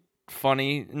really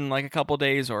funny in like a couple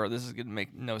days or this is going to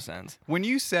make no sense. When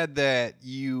you said that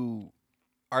you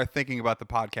are thinking about the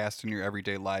podcast in your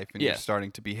everyday life and you're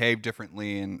starting to behave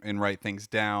differently and write things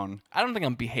down. I don't think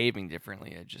I'm behaving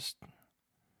differently.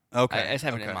 Okay. I just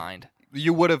have it in okay. mind.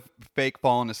 You would have fake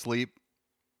fallen asleep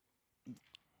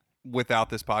without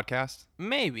this podcast?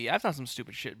 Maybe. I've done some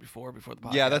stupid shit before the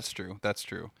podcast. Yeah, that's true. That's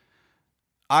true.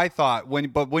 I thought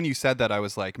when you said that, I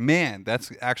was like, man,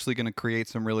 that's actually going to create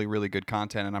some really, really good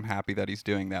content, and I'm happy that he's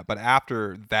doing that. But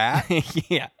after that,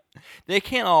 yeah. They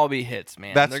can't all be hits,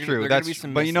 man. that's They're true. Gonna That's be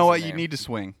some but you know misses what? in You there. need to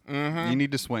swing. Mhm. You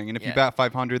need to swing, and if you Yeah. bat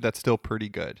 500, that's still pretty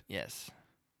good. Yes.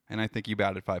 And I think you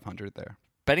batted 500 there.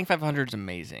 Betting 500 is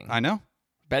amazing. I know.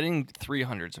 Betting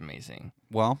 300 is amazing.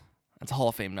 Well, That's Hall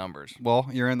of Fame numbers.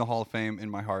 you're in the Hall of Fame in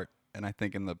my heart, and I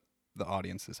think in the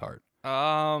audience's heart.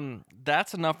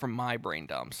 That's enough for my brain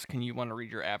dumps. Can you want to read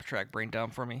your abstract brain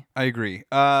dump for me? I agree.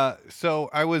 So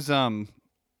I was hanging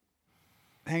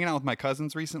out with my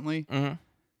cousins recently, Mm-hmm.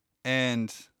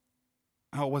 and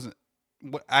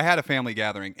I had a family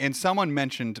gathering, and someone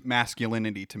mentioned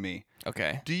masculinity to me.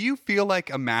 Okay. Do you feel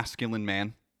like a masculine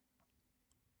man?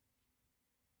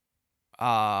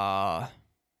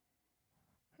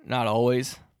 Not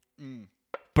always,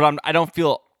 but I don't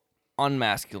feel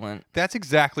unmasculine. That's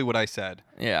exactly what I said.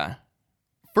 Yeah.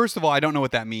 First of all, I don't know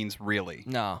what that means really,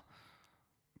 No.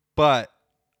 but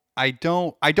I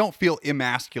don't feel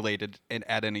emasculated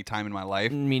at any time in my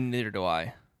life. Me neither do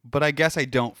I. But I guess I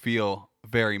don't feel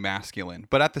very masculine.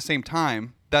 But at the same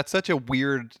time, that's such a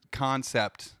weird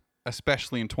concept,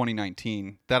 especially in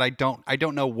 2019, that I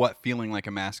don't know what feeling like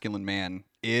a masculine man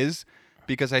is,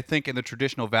 because I think in the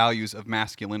traditional values of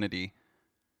masculinity,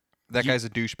 that guy's a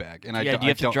douchebag. And Do you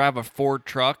have to drive a Ford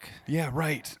truck Yeah,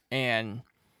 right. and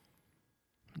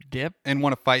dip And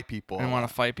want to fight people. and want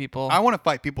to fight people? I want to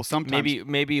fight people sometimes.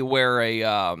 Maybe wear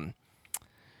a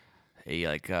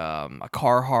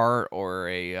Carhartt or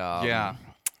a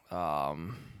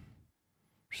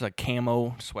just a camo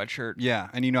sweatshirt. Yeah,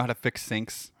 and you know how to fix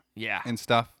sinks Yeah. and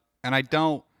stuff. And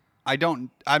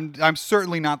I'm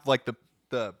certainly not like the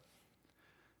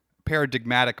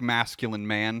paradigmatic masculine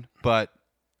man, but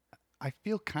I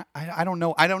feel I don't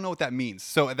know what that means.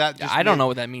 So that just I don't know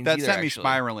what that means That either, sent me actually.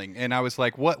 spiraling, and I was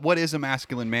like, what is a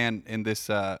masculine man in this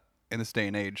day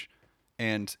and age?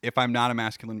 And if I'm not a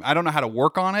masculine, I don't know how to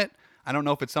work on it. I don't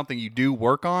know if it's something you do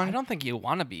work on. I don't think you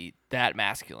want to be that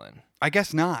masculine. I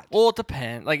guess not. Well, it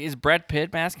depends. Like, is Brad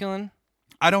Pitt masculine?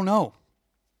 I don't know.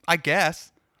 I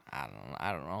guess I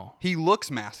don't know. he looks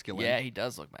masculine. Yeah, he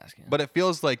does look masculine. But it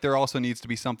feels like there also needs to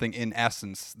be something in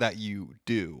essence that you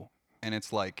do. And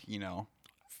it's like, fixing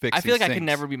I feel like I sinks. can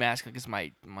never be masculine because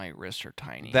my wrists are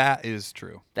tiny. That is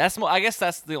true. I guess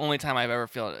that's the only time I've ever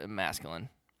felt masculine.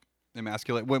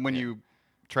 Emasculate. When you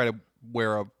try to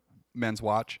wear a men's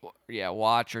watch. Yeah,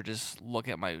 watch or just look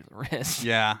at my wrist.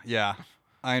 Yeah.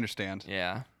 I understand.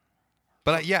 Yeah.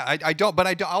 But I don't. But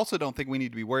I also don't think we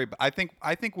need to be worried. But I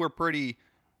think we're pretty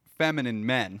feminine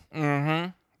men, Mm-hmm.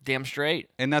 Damn straight.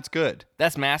 and that's good.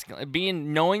 That's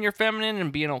masculine. Knowing you're feminine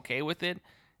and being okay with it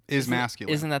Is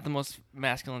masculine. Isn't that the most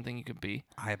masculine thing you could be?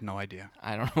 I have no idea.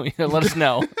 I don't know either. Let us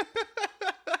know.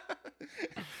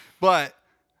 But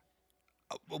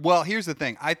well, here's the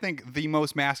thing. I think the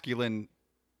most masculine.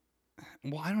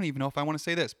 Well, I don't even know if I want to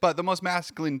say this, but the most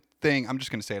masculine thing, I'm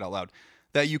just going to say it out loud,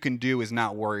 that you can do is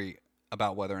not worry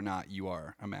about whether or not you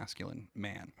are a masculine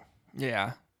man.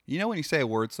 Yeah. You know when you say a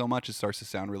word so much, it starts to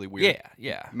sound really weird?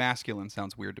 Yeah. Masculine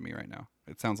sounds weird to me right now.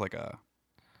 It sounds like a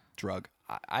drug.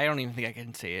 I don't even think I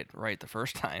can say it right the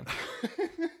first time.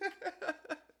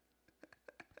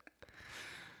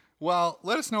 Well,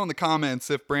 let us know in the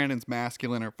comments if Brandon's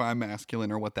masculine or if I'm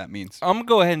masculine or what that means. I'm going to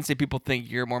go ahead and say people think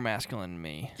you're more masculine than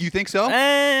me. You think so?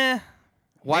 Why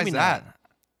Why is that?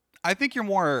 I think you're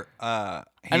more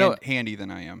handy than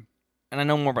I am. And I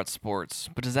know more about sports,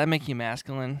 but does that make you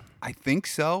masculine? I think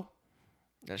so.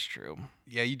 That's true.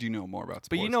 Yeah, you do know more about sports.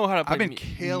 But you know how to play I've been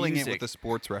killing it music. with the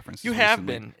sports references. You have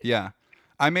recently. been. Yeah.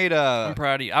 I made I'm a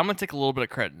proud of you. I'm going to take a little bit of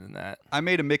credit in that.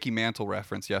 Mickey Mantle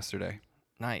reference yesterday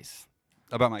Nice.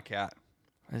 about my cat.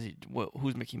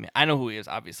 Who's Mickey Mantle? I know who he is,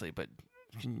 obviously, but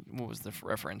what was the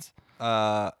reference?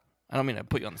 I don't mean to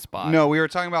put you on the spot. No, we were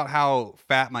talking about how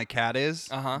fat my cat is.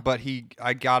 Uh-huh. But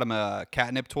I got him a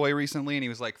catnip toy recently, and he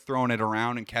was like throwing it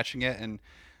around and catching it, and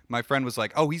my friend was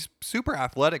like, "Oh, he's super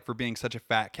athletic for being such a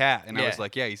fat cat," and I Yeah. was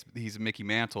like, "Yeah, he's Mickey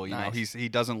Mantle. You know, Nice. he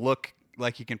doesn't look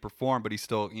like he can perform, but he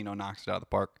still knocks it out of the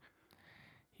park."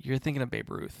 You're thinking of Babe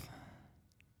Ruth.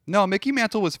 No, Mickey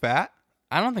Mantle was fat.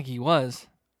 I don't think he was.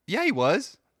 Yeah, he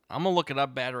was. I'm going to look it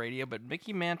up, bad radio, but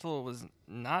Mickey Mantle was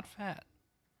not fat.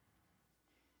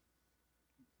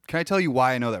 Can I tell you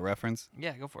why I know that reference?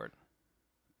 Yeah, go for it.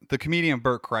 The comedian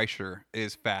Burt Kreischer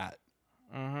is fat,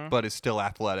 Mm-hmm. but is still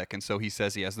athletic, and so he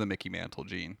says he has the Mickey Mantle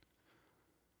gene.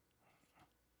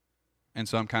 And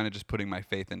so I'm kind of just putting my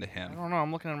faith into I him. don't know.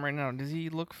 I'm looking at him right now. Does he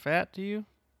look fat to you?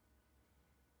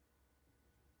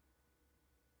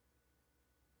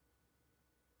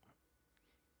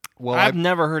 Well, I've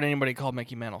never heard anybody call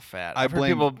Mickey Mantle fat. I've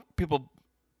heard people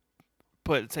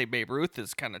say Babe Ruth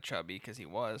is kind of chubby because he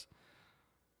was.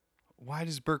 Why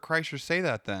does Bert Kreischer say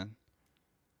that then?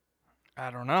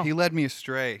 I don't know. He led me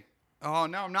astray. Oh,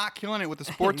 no, I'm not killing it with the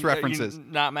sports references.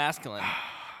 Not masculine.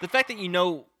 The fact that you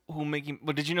know who Mickey...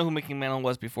 Well, did you know who Mickey Mantle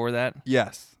was before that?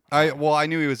 Yes. I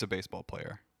knew he was a baseball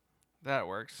player. That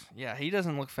works. Yeah, he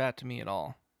doesn't look fat to me at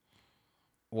all.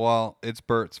 Well, it's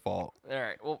Bert's fault. All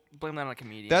right, well, blame that on a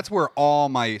comedian. That's where all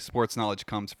my sports knowledge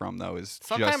comes from, though.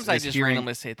 Sometimes I just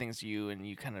randomly say things to you, and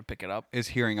you kind of pick it up. Is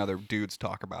hearing other dudes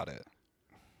talk about it.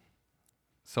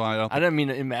 So I didn't mean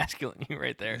to emasculate you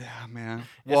right there. Yeah, man.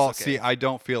 It's Well, okay. see, I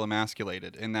don't feel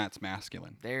emasculated, and that's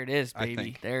masculine. There it is, I baby.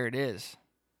 think. There it is.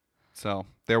 So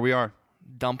there we are.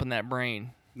 Dumping that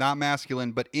brain. Not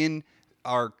masculine, but in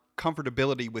our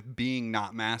comfortability with being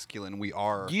not masculine, we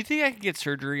are. Do you think I could get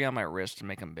surgery on my wrist to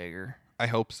make them bigger? I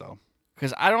hope so.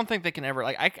 Because I don't think they can ever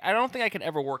I don't think I could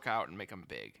ever work out and make them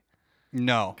big.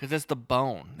 No. Because it's the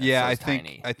bone. That's Yeah, so I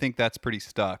tiny. think that's pretty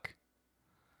stuck.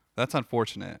 That's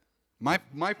unfortunate. My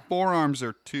forearms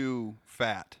are too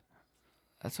fat.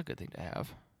 That's a good thing to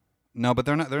have. No, but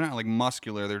they're not like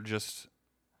muscular. They're just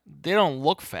They don't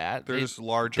look fat. they're just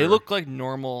larger. They look like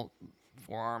normal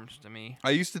forearms to me.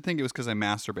 I used to think it was because I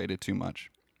masturbated too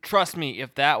much. Trust me,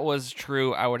 if that was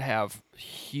true, I would have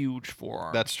huge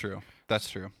forearms. That's true. That's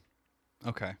true.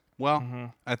 Okay.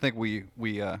 Well, I think we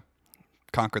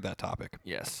conquered that topic.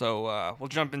 Yes. So we'll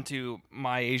jump into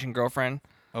My Asian Girlfriend.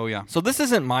 Oh yeah. So this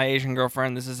isn't My Asian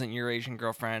Girlfriend. This isn't Your Asian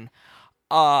Girlfriend.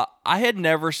 I had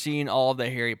never seen all of the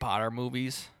Harry Potter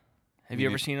movies. Have you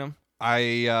ever seen them?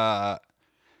 I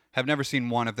have never seen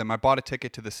one of them. I bought a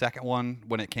ticket to the second one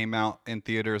when it came out in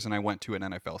theaters, and I went to it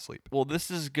and I fell asleep. Well,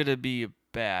 this is gonna be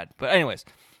bad. But anyways,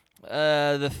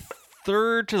 the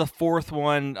third to the fourth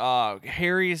one,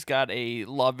 Harry's got a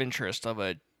love interest of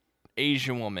a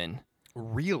Asian woman.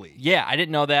 Really? Yeah, I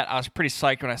didn't know that. I was pretty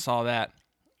psyched when I saw that,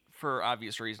 for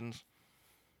obvious reasons.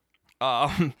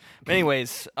 But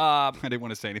anyways, I didn't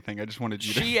want to say anything. I just wanted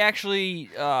you to. she actually,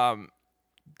 the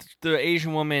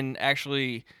Asian woman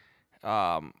actually,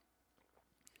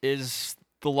 is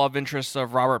the love interest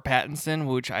of Robert Pattinson,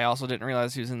 which I also didn't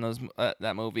realize he was in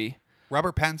that movie.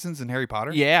 Robert Pattinson's in Harry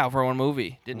Potter? Yeah, for one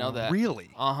movie. Didn't know that.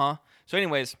 Really? Uh-huh. So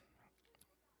anyways,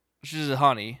 she's a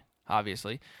honey,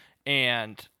 obviously,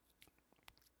 and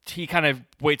he kind of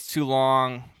waits too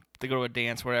long. They go to a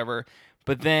dance, whatever.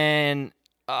 But then,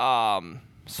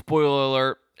 spoiler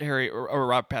alert, Harry or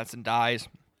Robert Pattinson dies.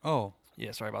 Oh.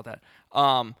 Yeah, sorry about that.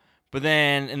 But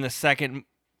then in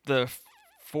the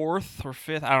fourth or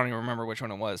fifth, I don't even remember which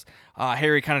one it was.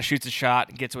 Harry kind of shoots a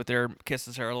shot, gets with her,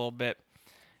 kisses her a little bit,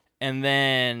 and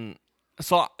then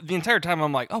so the entire time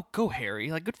I'm like, oh, go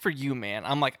Harry, like good for you, man.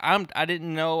 I'm like, I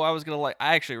didn't know I was gonna like.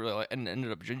 I actually really and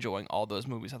ended up enjoying all those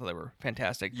movies. I thought they were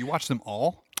fantastic. You watched them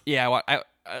all? Yeah,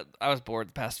 I was bored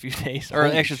the past few days, or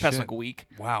Holy actually the past shit. like a week.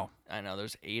 Wow. I know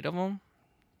there's 8 of them.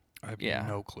 I have Yeah.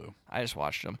 no clue. I just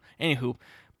watched them. Anywho,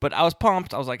 but I was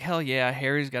pumped. I was like, hell yeah,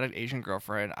 Harry's got an Asian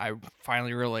girlfriend. I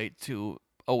finally relate to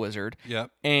a wizard.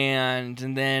 Yep. And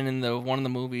then in one of the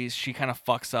movies, she kind of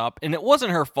fucks up, and it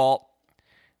wasn't her fault.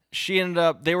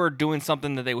 They were doing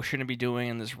something that they shouldn't be doing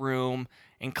in this room,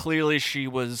 and clearly she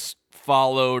was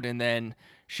followed, and then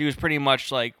she was pretty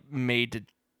much like made to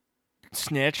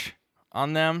snitch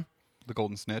on them. The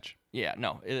Golden Snitch? Yeah,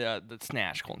 no, the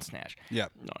Snatch, Golden Snatch. Yeah.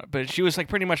 No, but she was like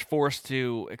pretty much forced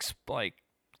to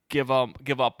give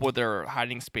up what their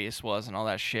hiding space was and all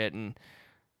that shit, and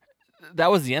that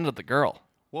was the end of the girl.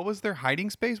 What was their hiding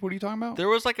space? What are you talking about? There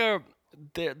was like a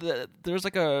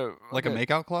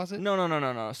Makeout closet?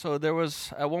 No. So there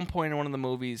was at one point in one of the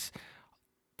movies,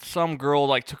 some girl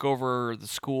like took over the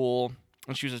school,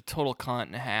 and she was a total cunt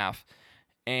and a half,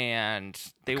 and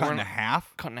they Cut weren't in a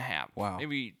half? cut in a half. Wow.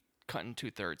 Maybe cut in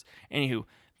 2/3. Anywho,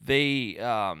 they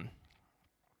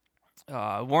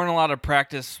weren't allowed to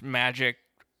practice magic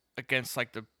against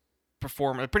like the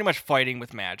performer, pretty much fighting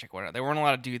with magic. Whatnot. They weren't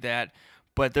allowed to do that,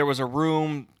 but there was a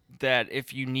room that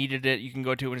if you needed it, you can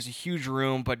go to, and it's a huge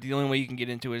room. But the only way you can get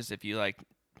into it is if you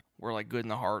were like good in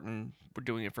the heart and were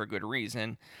doing it for a good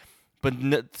reason. But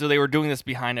so they were doing this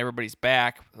behind everybody's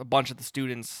back, a bunch of the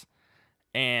students,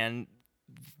 and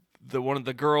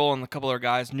the girl and a couple other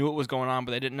guys knew what was going on,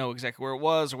 but they didn't know exactly where it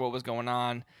was or what was going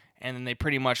on. And then they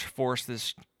pretty much forced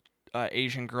this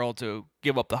Asian girl to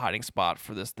give up the hiding spot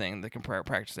for this thing, the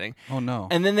practicing. Oh, no.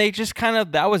 And then they just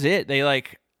that was it. They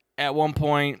at one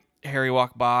point, Harry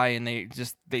walked by, and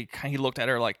he looked at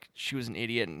her like she was an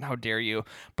idiot and how dare you.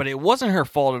 But it wasn't her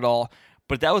fault at all.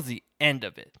 But that was the end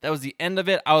of it. That was the end of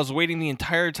it. I was waiting the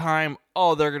entire time.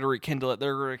 Oh, they're gonna rekindle it.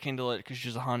 They're gonna rekindle it because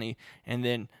she's a honey, and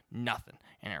then nothing.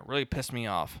 And it really pissed me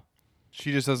off.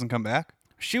 She just doesn't come back?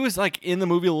 She was like in the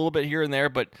movie a little bit here and there,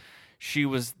 but she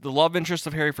was the love interest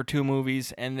of Harry for 2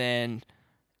 movies, and then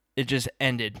it just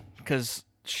ended because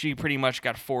she pretty much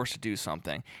got forced to do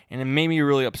something, and it made me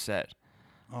really upset.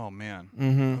 Oh, man.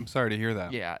 Mm-hmm. I'm sorry to hear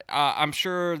that. Yeah, I'm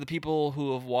sure the people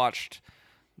who have watched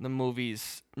the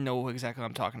movies know exactly what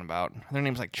I'm talking about. Their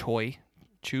name's like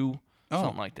Chu,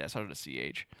 something like that. Started with a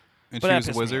CH. And But she that was a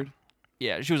pissed me wizard? off.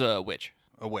 Yeah, she was a witch.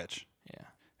 A witch. Yeah,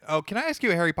 Oh, can I ask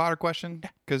you a Harry Potter question?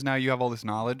 Because now you have all this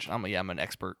knowledge. I'm an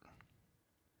expert.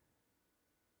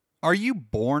 Are you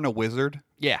born a wizard?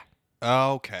 Yeah.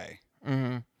 Okay.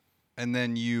 Mm-hmm. And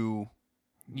then You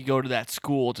go to that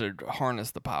school to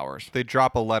harness the powers. they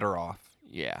drop a letter off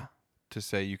Yeah. to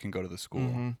say you can go to the school.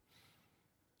 Mm-hmm.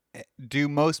 Do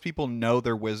most people know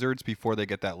they're wizards before they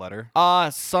get that letter?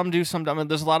 Some do, some don't. I mean,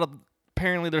 there's a lot of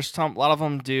a lot of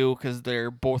them do because they're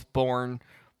both born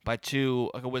by two,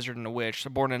 like a wizard and a witch.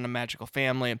 They're born in a magical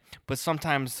family, but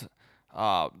sometimes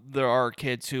there are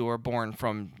kids who are born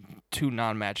from 2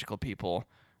 non-magical people,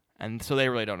 and so they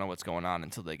really don't know what's going on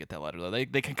until they get that letter. Though they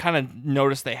can kind of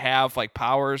notice they have like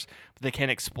powers, but they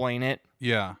can't explain it,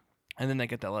 Yeah. and then they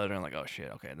get that letter and like, oh shit,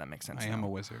 okay, that makes sense. I am now. a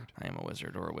wizard. I am a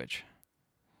wizard or a witch.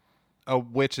 A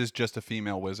witch is just a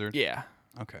female wizard? Yeah.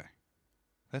 Okay.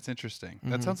 That's interesting.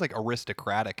 Mm-hmm. That sounds like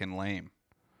aristocratic and lame.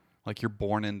 Like you're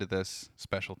born into this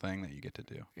special thing that you get to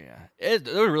do. Yeah. It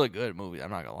was a really good movie. I'm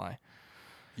not gonna lie.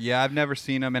 Yeah, I've never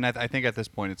seen them, and I think at this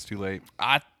point it's too late.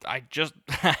 I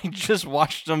just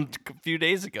watched them a few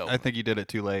days ago. I think you did it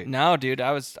too late. No, dude,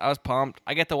 I was pumped.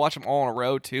 I get to watch them all in a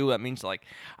row too. That means like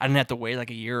I didn't have to wait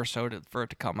like a year or so for it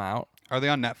to come out. Are they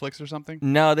on Netflix or something?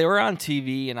 No, they were on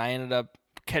TV, and I ended up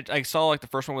I saw like the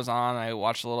first one was on. I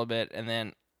watched a little bit, and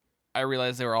then I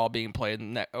realized they were all being played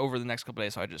over the next couple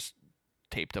days, so I just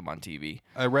taped them on TV.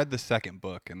 I read the second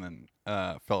book and then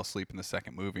fell asleep in the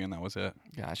second movie, and that was it.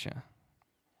 Gotcha.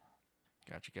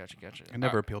 It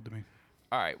never appealed to me.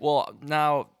 All right. Well,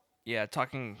 now, yeah,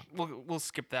 talking. We'll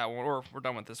skip that one, or we're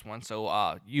done with this one.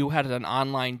 So, you had an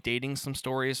online dating, some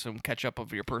stories, some catch up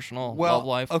of your personal love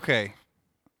life. Okay.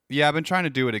 Yeah, I've been trying to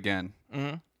do it again.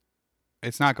 Mm-hmm.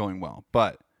 It's not going well,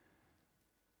 but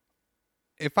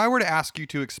if I were to ask you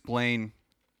to explain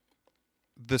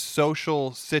the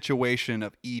social situation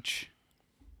of each,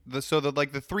 the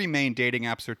 3 main dating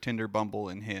apps are Tinder, Bumble,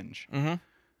 and Hinge. Mm-hmm.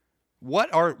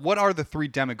 What are the 3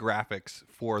 demographics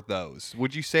for those?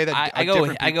 Would you say that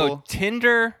I go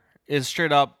Tinder is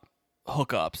straight up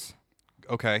hookups.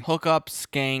 Okay. Hookups,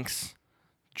 skanks,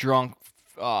 drunk,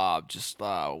 just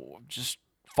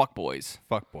fuckboys.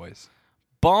 Fuckboys.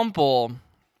 Bumble,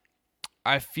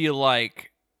 I feel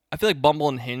like Bumble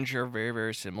and Hinge are very,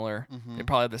 very similar. Mm-hmm. They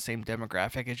probably have the same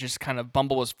demographic. It's just kind of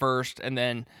Bumble was first, and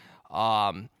then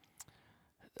I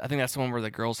think that's the one where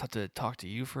the girls have to talk to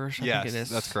you first. I think it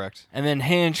is. That's correct. And then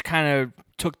Hinge kind of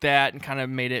took that and kind of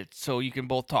made it so you can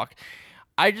both talk.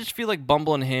 I just feel like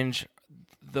Bumble and Hinge,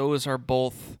 those are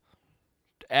both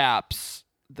apps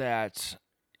that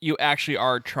you actually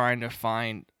are trying to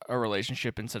find a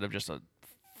relationship instead of just a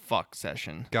fuck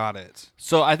session. Got it.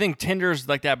 So I think Tinder's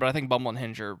like that, but I think Bumble and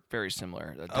Hinge are very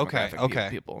similar. The demographic Okay.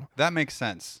 People. That makes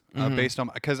sense based on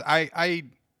because I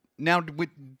now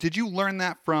did you learn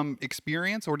that from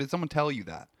experience or did someone tell you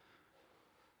that?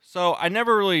 So I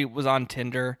never really was on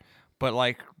Tinder, but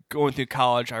like going through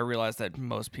college, I realized that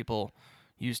most people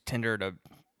use Tinder to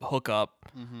hook up.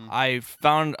 Mm-hmm. I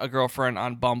found a girlfriend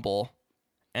on Bumble,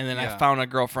 and then I found a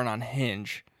girlfriend on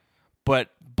Hinge. But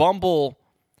Bumble,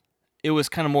 it was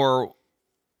kind of more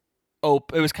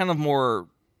It was kind of more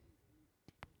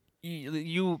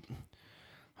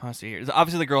let's see here.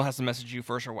 Obviously, the girl has to message you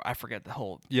first, or I forget the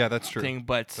whole that's true. thing.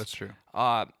 But that's true.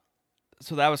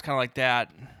 So that was kind of like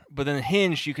that. But then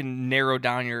Hinge, you can narrow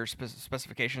down your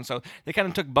specifications. So they kind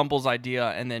of took Bumble's idea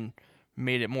and then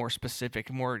made it more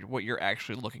specific, more what you're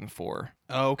actually looking for.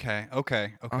 Okay.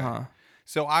 Uh-huh.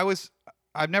 So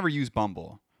I've never used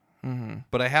Bumble,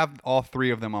 but I have all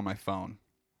 3 of them on my phone.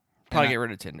 Probably get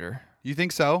rid of Tinder. You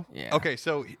think so? Yeah. Okay,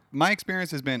 so my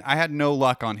experience has been I had no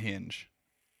luck on Hinge.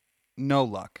 No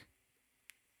luck.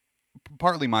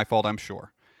 Partly my fault, I'm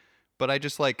sure. But I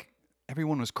just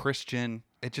everyone was Christian.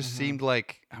 It just seemed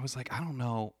like I was like, I don't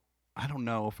know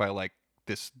if I like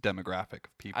this demographic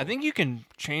of people. I think you can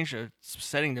change a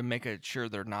setting to make it sure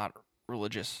they're not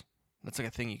religious. That's like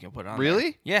a thing you can put on.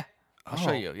 Really? There. Yeah. I'll show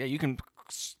Oh. you. Yeah, you can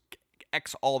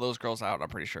X all those girls out. I'm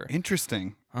pretty sure.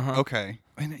 Interesting. Uh-huh. Okay.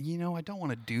 And I don't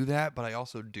want to do that, but I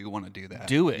also do want to do that.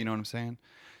 Do it. You know what I'm saying?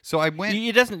 So I went.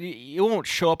 It won't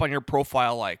show up on your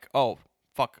profile like, oh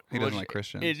fuck, He doesn't like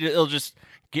Christians. It'll just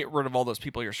get rid of all those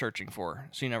people you're searching for.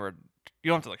 So you don't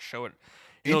have to like show it.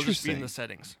 It'll just be in the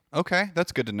settings. Okay,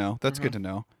 that's good to know. That's good to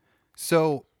know.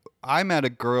 So I met a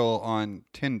girl on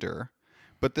Tinder,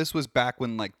 but this was back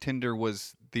when like Tinder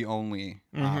was the only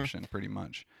option, pretty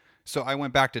much. So I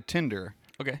went back to Tinder.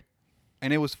 Okay.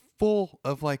 And it was full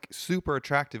of like super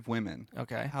attractive women.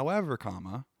 Okay. However,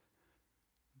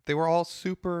 they were all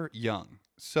super young.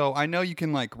 So I know you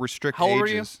can like restrict How old ages.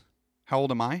 were you? How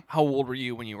old am I? How old were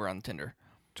you when you were on Tinder?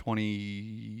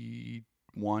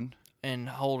 21. And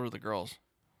how old were the girls?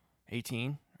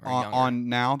 18 or On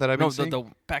now that I've been seeing?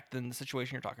 No, back then the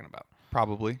situation you're talking about.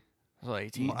 Probably. So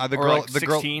 18. The or girl, like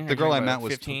 16, the girl I met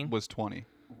 15? was 20.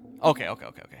 Okay.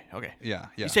 Yeah.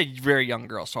 You said very young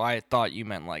girls, so I thought you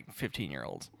meant like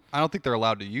 15-year-olds. I don't think they're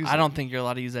allowed to use it. I don't think you're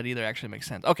allowed to use that either. Actually makes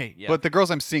sense. Okay, yeah. But the girls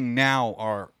I'm seeing now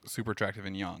are super attractive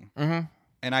and young. Mm-hmm.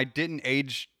 And I didn't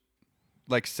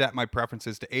set my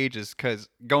preferences to ages because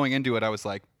going into it, I was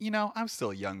like, I'm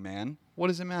still a young man. What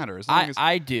does it matter? As long as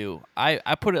I do.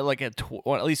 I put it like at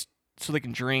least so they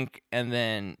can drink, and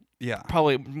then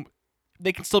probably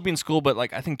they can still be in school, but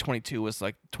like I think 22 was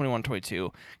like 21,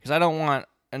 22 because I don't want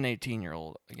an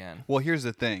 18-year-old again. Well, here's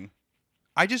the thing.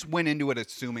 I just went into it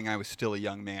assuming I was still a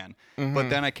young man. But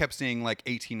then I kept seeing like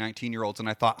 18, 19-year-olds, and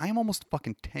I thought, I am almost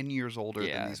fucking 10 years older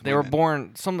than these women. They were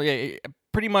born,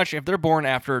 pretty much, if they're born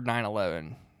after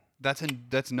 9/11. That's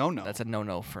no-no. That's a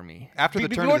no-no for me. After the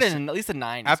turn of at least the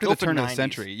 90s. After the turn of the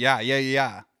century.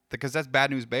 Yeah. Because that's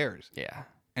Bad News Bears. Yeah.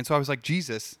 And so I was like,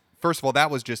 Jesus. First of all, that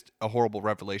was just a horrible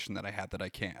revelation that I had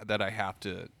that I have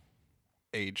to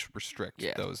age restrict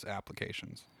those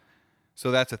applications.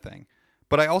 So that's a thing.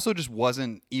 But I also just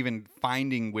wasn't even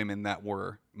finding women that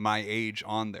were my age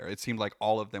on there. It seemed like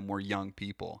all of them were young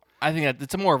people. I think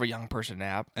it's more of a young person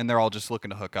app. And they're all just looking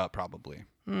to hook up, probably.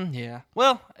 Yeah.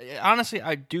 Well, honestly,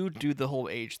 I do the whole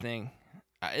age thing.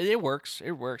 It works.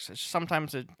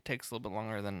 Sometimes it takes a little bit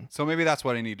longer than... So maybe that's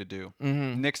what I need to do.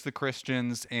 Nix the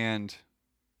Christians and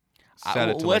set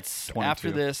it to let's, like 22.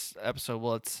 After this episode,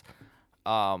 let's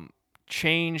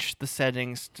change the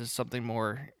settings to something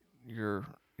more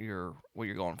what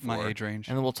you're going for. My age range.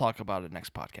 And then we'll talk about it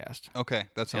next podcast. Okay,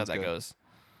 that sounds good. See how that good. goes.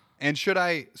 And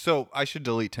I should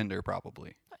delete Tinder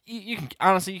probably. You can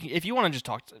honestly, if you want to just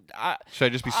talk. Should I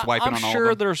just be swiping on all of them? I'm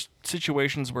sure there's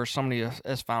situations where somebody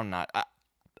has found not.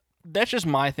 That's just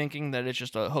my thinking that it's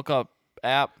just a hookup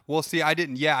app. Well, see, I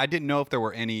didn't know if there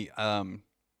were any.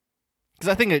 Because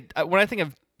I think when I think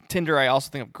of Tinder, I also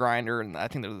think of Grindr, and I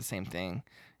think they're the same thing.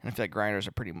 And I feel like Grinders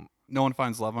are pretty. No one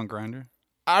finds love on Grindr.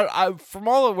 From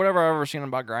all of whatever I've ever seen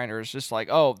about Grindr, it's just like,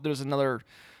 oh, there's another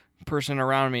person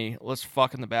around me. Let's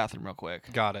fuck in the bathroom real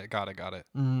quick. Got it.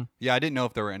 Mm-hmm. Yeah, I didn't know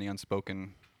if there were any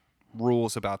unspoken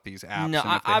rules about these apps. No,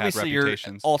 and if they obviously had your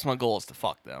reputations. ultimate goal is to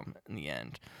fuck them in the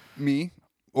end. Me,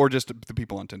 or just the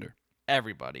people on Tinder.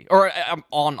 Everybody, or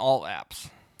on all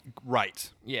apps. Right.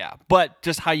 Yeah, but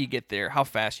just how you get there, how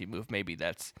fast you move, maybe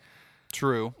that's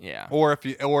true. Yeah. Or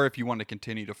if you want to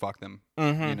continue to fuck them,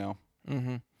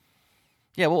 Mm-hmm.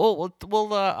 Yeah, we'll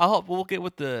get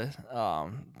with the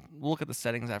we'll look at the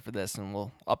settings after this, and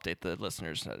we'll update the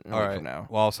listeners in a week from now.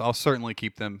 Well, I'll certainly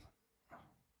keep them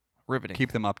riveting.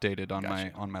 Keep them updated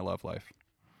on my love life.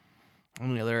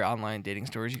 Any other online dating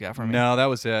stories you got for me? No, that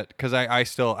was it. Because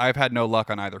I've had no luck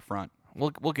on either front.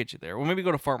 We'll get you there. Well, maybe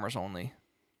go to Farmers Only.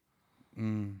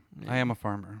 I am a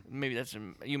farmer. Maybe are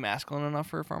you masculine enough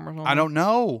for Farmers Only? I don't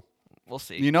know. We'll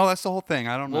see. That's the whole thing.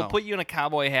 I don't know. We'll put you in a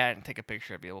cowboy hat and take a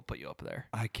picture of you. We'll put you up there.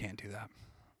 I can't do that.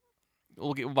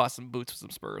 We'll buy some boots with some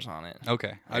spurs on it.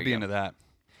 Okay, I'd be into that.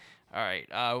 All right.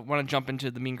 Want to jump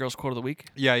into the Mean Girls quote of the week?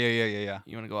 Yeah.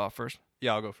 You want to go out first?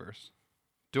 Yeah, I'll go first.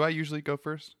 Do I usually go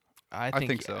first? I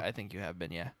think so. I think you have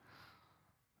been, yeah.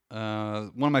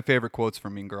 One of my favorite quotes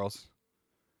from Mean Girls.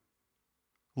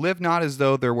 Live not as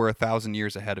though there were 1,000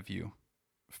 years ahead of you.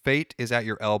 Fate is at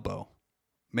your elbow.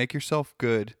 Make yourself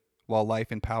good while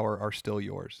life and power are still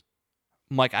yours.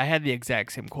 Mike, I had the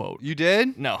exact same quote. You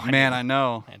did? No. I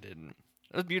know. I didn't.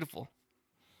 It was beautiful.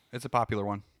 It's a popular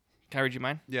one. Can I read you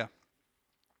mine? Yeah.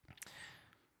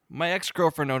 My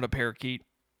ex-girlfriend owned a parakeet.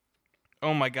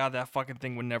 Oh my God, that fucking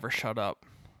thing would never shut up.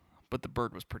 But the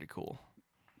bird was pretty cool.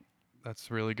 That's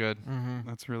really good. Mm-hmm.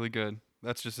 That's really good.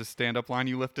 That's just a stand-up line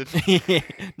you lifted?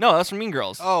 No, that's from Mean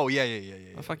Girls. Oh, yeah.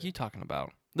 What the fuck are you talking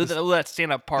about? That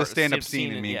stand-up part. The stand-up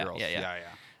scene in Mean Girls. Yeah.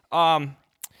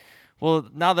 Well,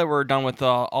 now that we're done with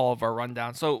all of our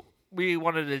rundown, so we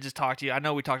wanted to just talk to you. I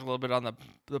know we talked a little bit on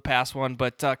the past one,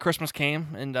 but Christmas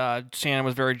came, and Shannon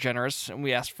was very generous, and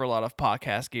we asked for a lot of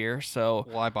podcast gear. So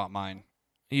Well, I bought mine.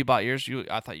 you bought yours.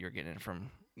 I thought you were getting it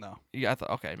from. No. Yeah, I thought.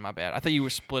 Okay, my bad. I thought you were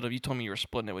You told me you were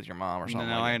splitting it with your mom or something.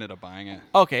 No, like I that. ended up buying it.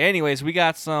 Okay. Anyways, we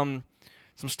got some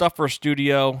stuff for a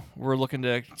studio. We're looking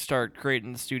to start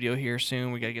creating the studio here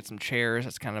soon. We got to get some chairs.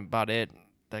 That's kind of about it.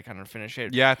 That kind of finish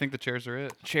it. Yeah, I think the chairs are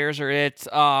it. Chairs are it.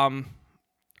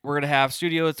 We're gonna have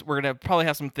studios. We're gonna probably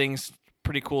have some things,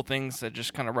 pretty cool things that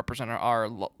just kind of represent our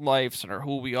lives and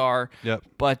who we are. Yep.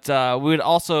 But we would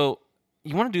also,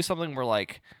 you want to do something where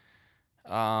like,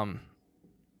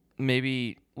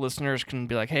 maybe listeners can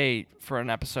be like, hey, for an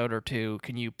episode or two,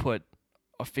 can you put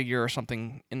a figure or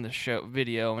something in the show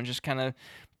video and just kind of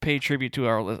pay tribute to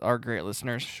our great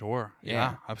listeners. Sure.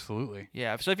 Yeah. Absolutely.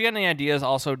 Yeah. So if you got any ideas,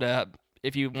 also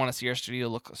if you want to see our studio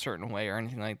look a certain way or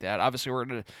anything like that, obviously we're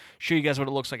gonna show you guys what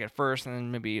it looks like at first, and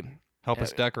then maybe Help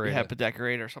us decorate. Help it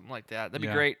decorate or something like that. That'd be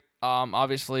Yeah. great.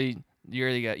 Obviously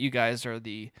you guys are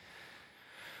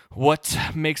what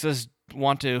makes us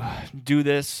want to do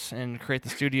this and create the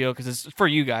studio, because it's for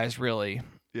you guys really.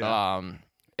 Yeah.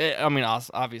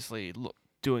 Obviously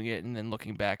doing it and then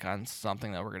looking back on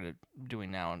something that we're going to doing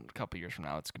now and a couple years from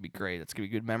now, it's going to be great. It's going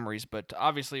to be good memories, but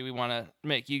obviously we want to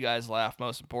make you guys laugh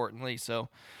most importantly. So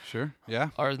Sure. Yeah.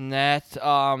 other than that,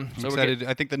 I'm excited.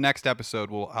 I think the next episode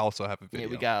will also have a video.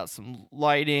 we got some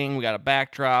lighting, we got a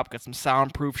backdrop, got some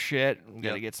soundproof shit. We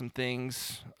got to get some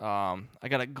things. I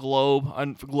got a globe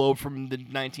from the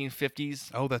 1950s.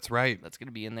 Oh, that's right. That's going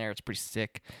to be in there. It's pretty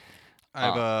sick. I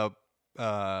have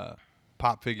a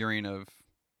pop figurine of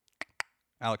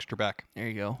Alex Trebek There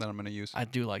you go. that I'm going to use. I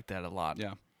do like that a lot.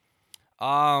 Yeah.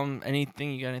 You got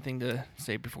anything to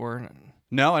say before?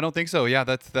 No, I don't think so. Yeah,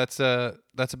 that's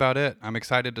about it. I'm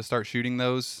excited to start shooting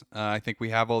those. I think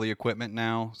we have all the equipment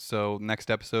now, so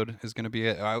next episode is going to be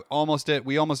it.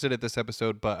 We almost did it this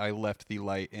episode, but I left the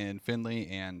light in Findlay,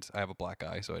 and I have a black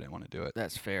eye, so I didn't want to do it.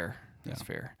 That's fair. That's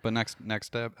fair. But next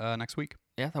week.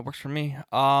 Yeah, that works for me.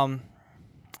 I'm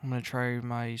gonna try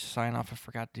my sign off. I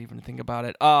forgot to even think about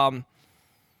it.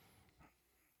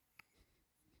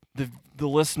 The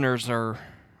listeners are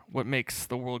what makes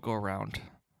the world go around,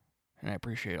 and I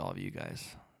appreciate all of you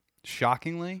guys.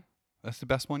 Shockingly, that's the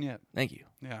best one yet. Thank you.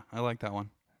 Yeah, I like that one.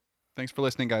 Thanks for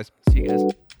listening, guys. See you guys.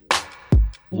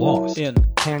 Lost in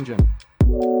tangent.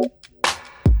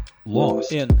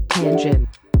 Lost in Tangent.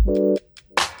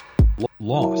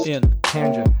 lost in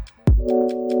tangent.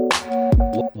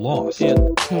 Lost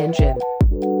in Tangent.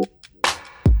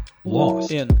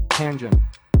 lost in tangent.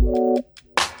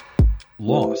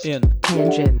 Lost in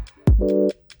Tangent.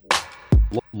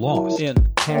 lost in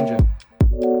tangent.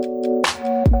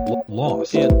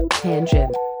 Lost in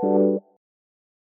Tangent.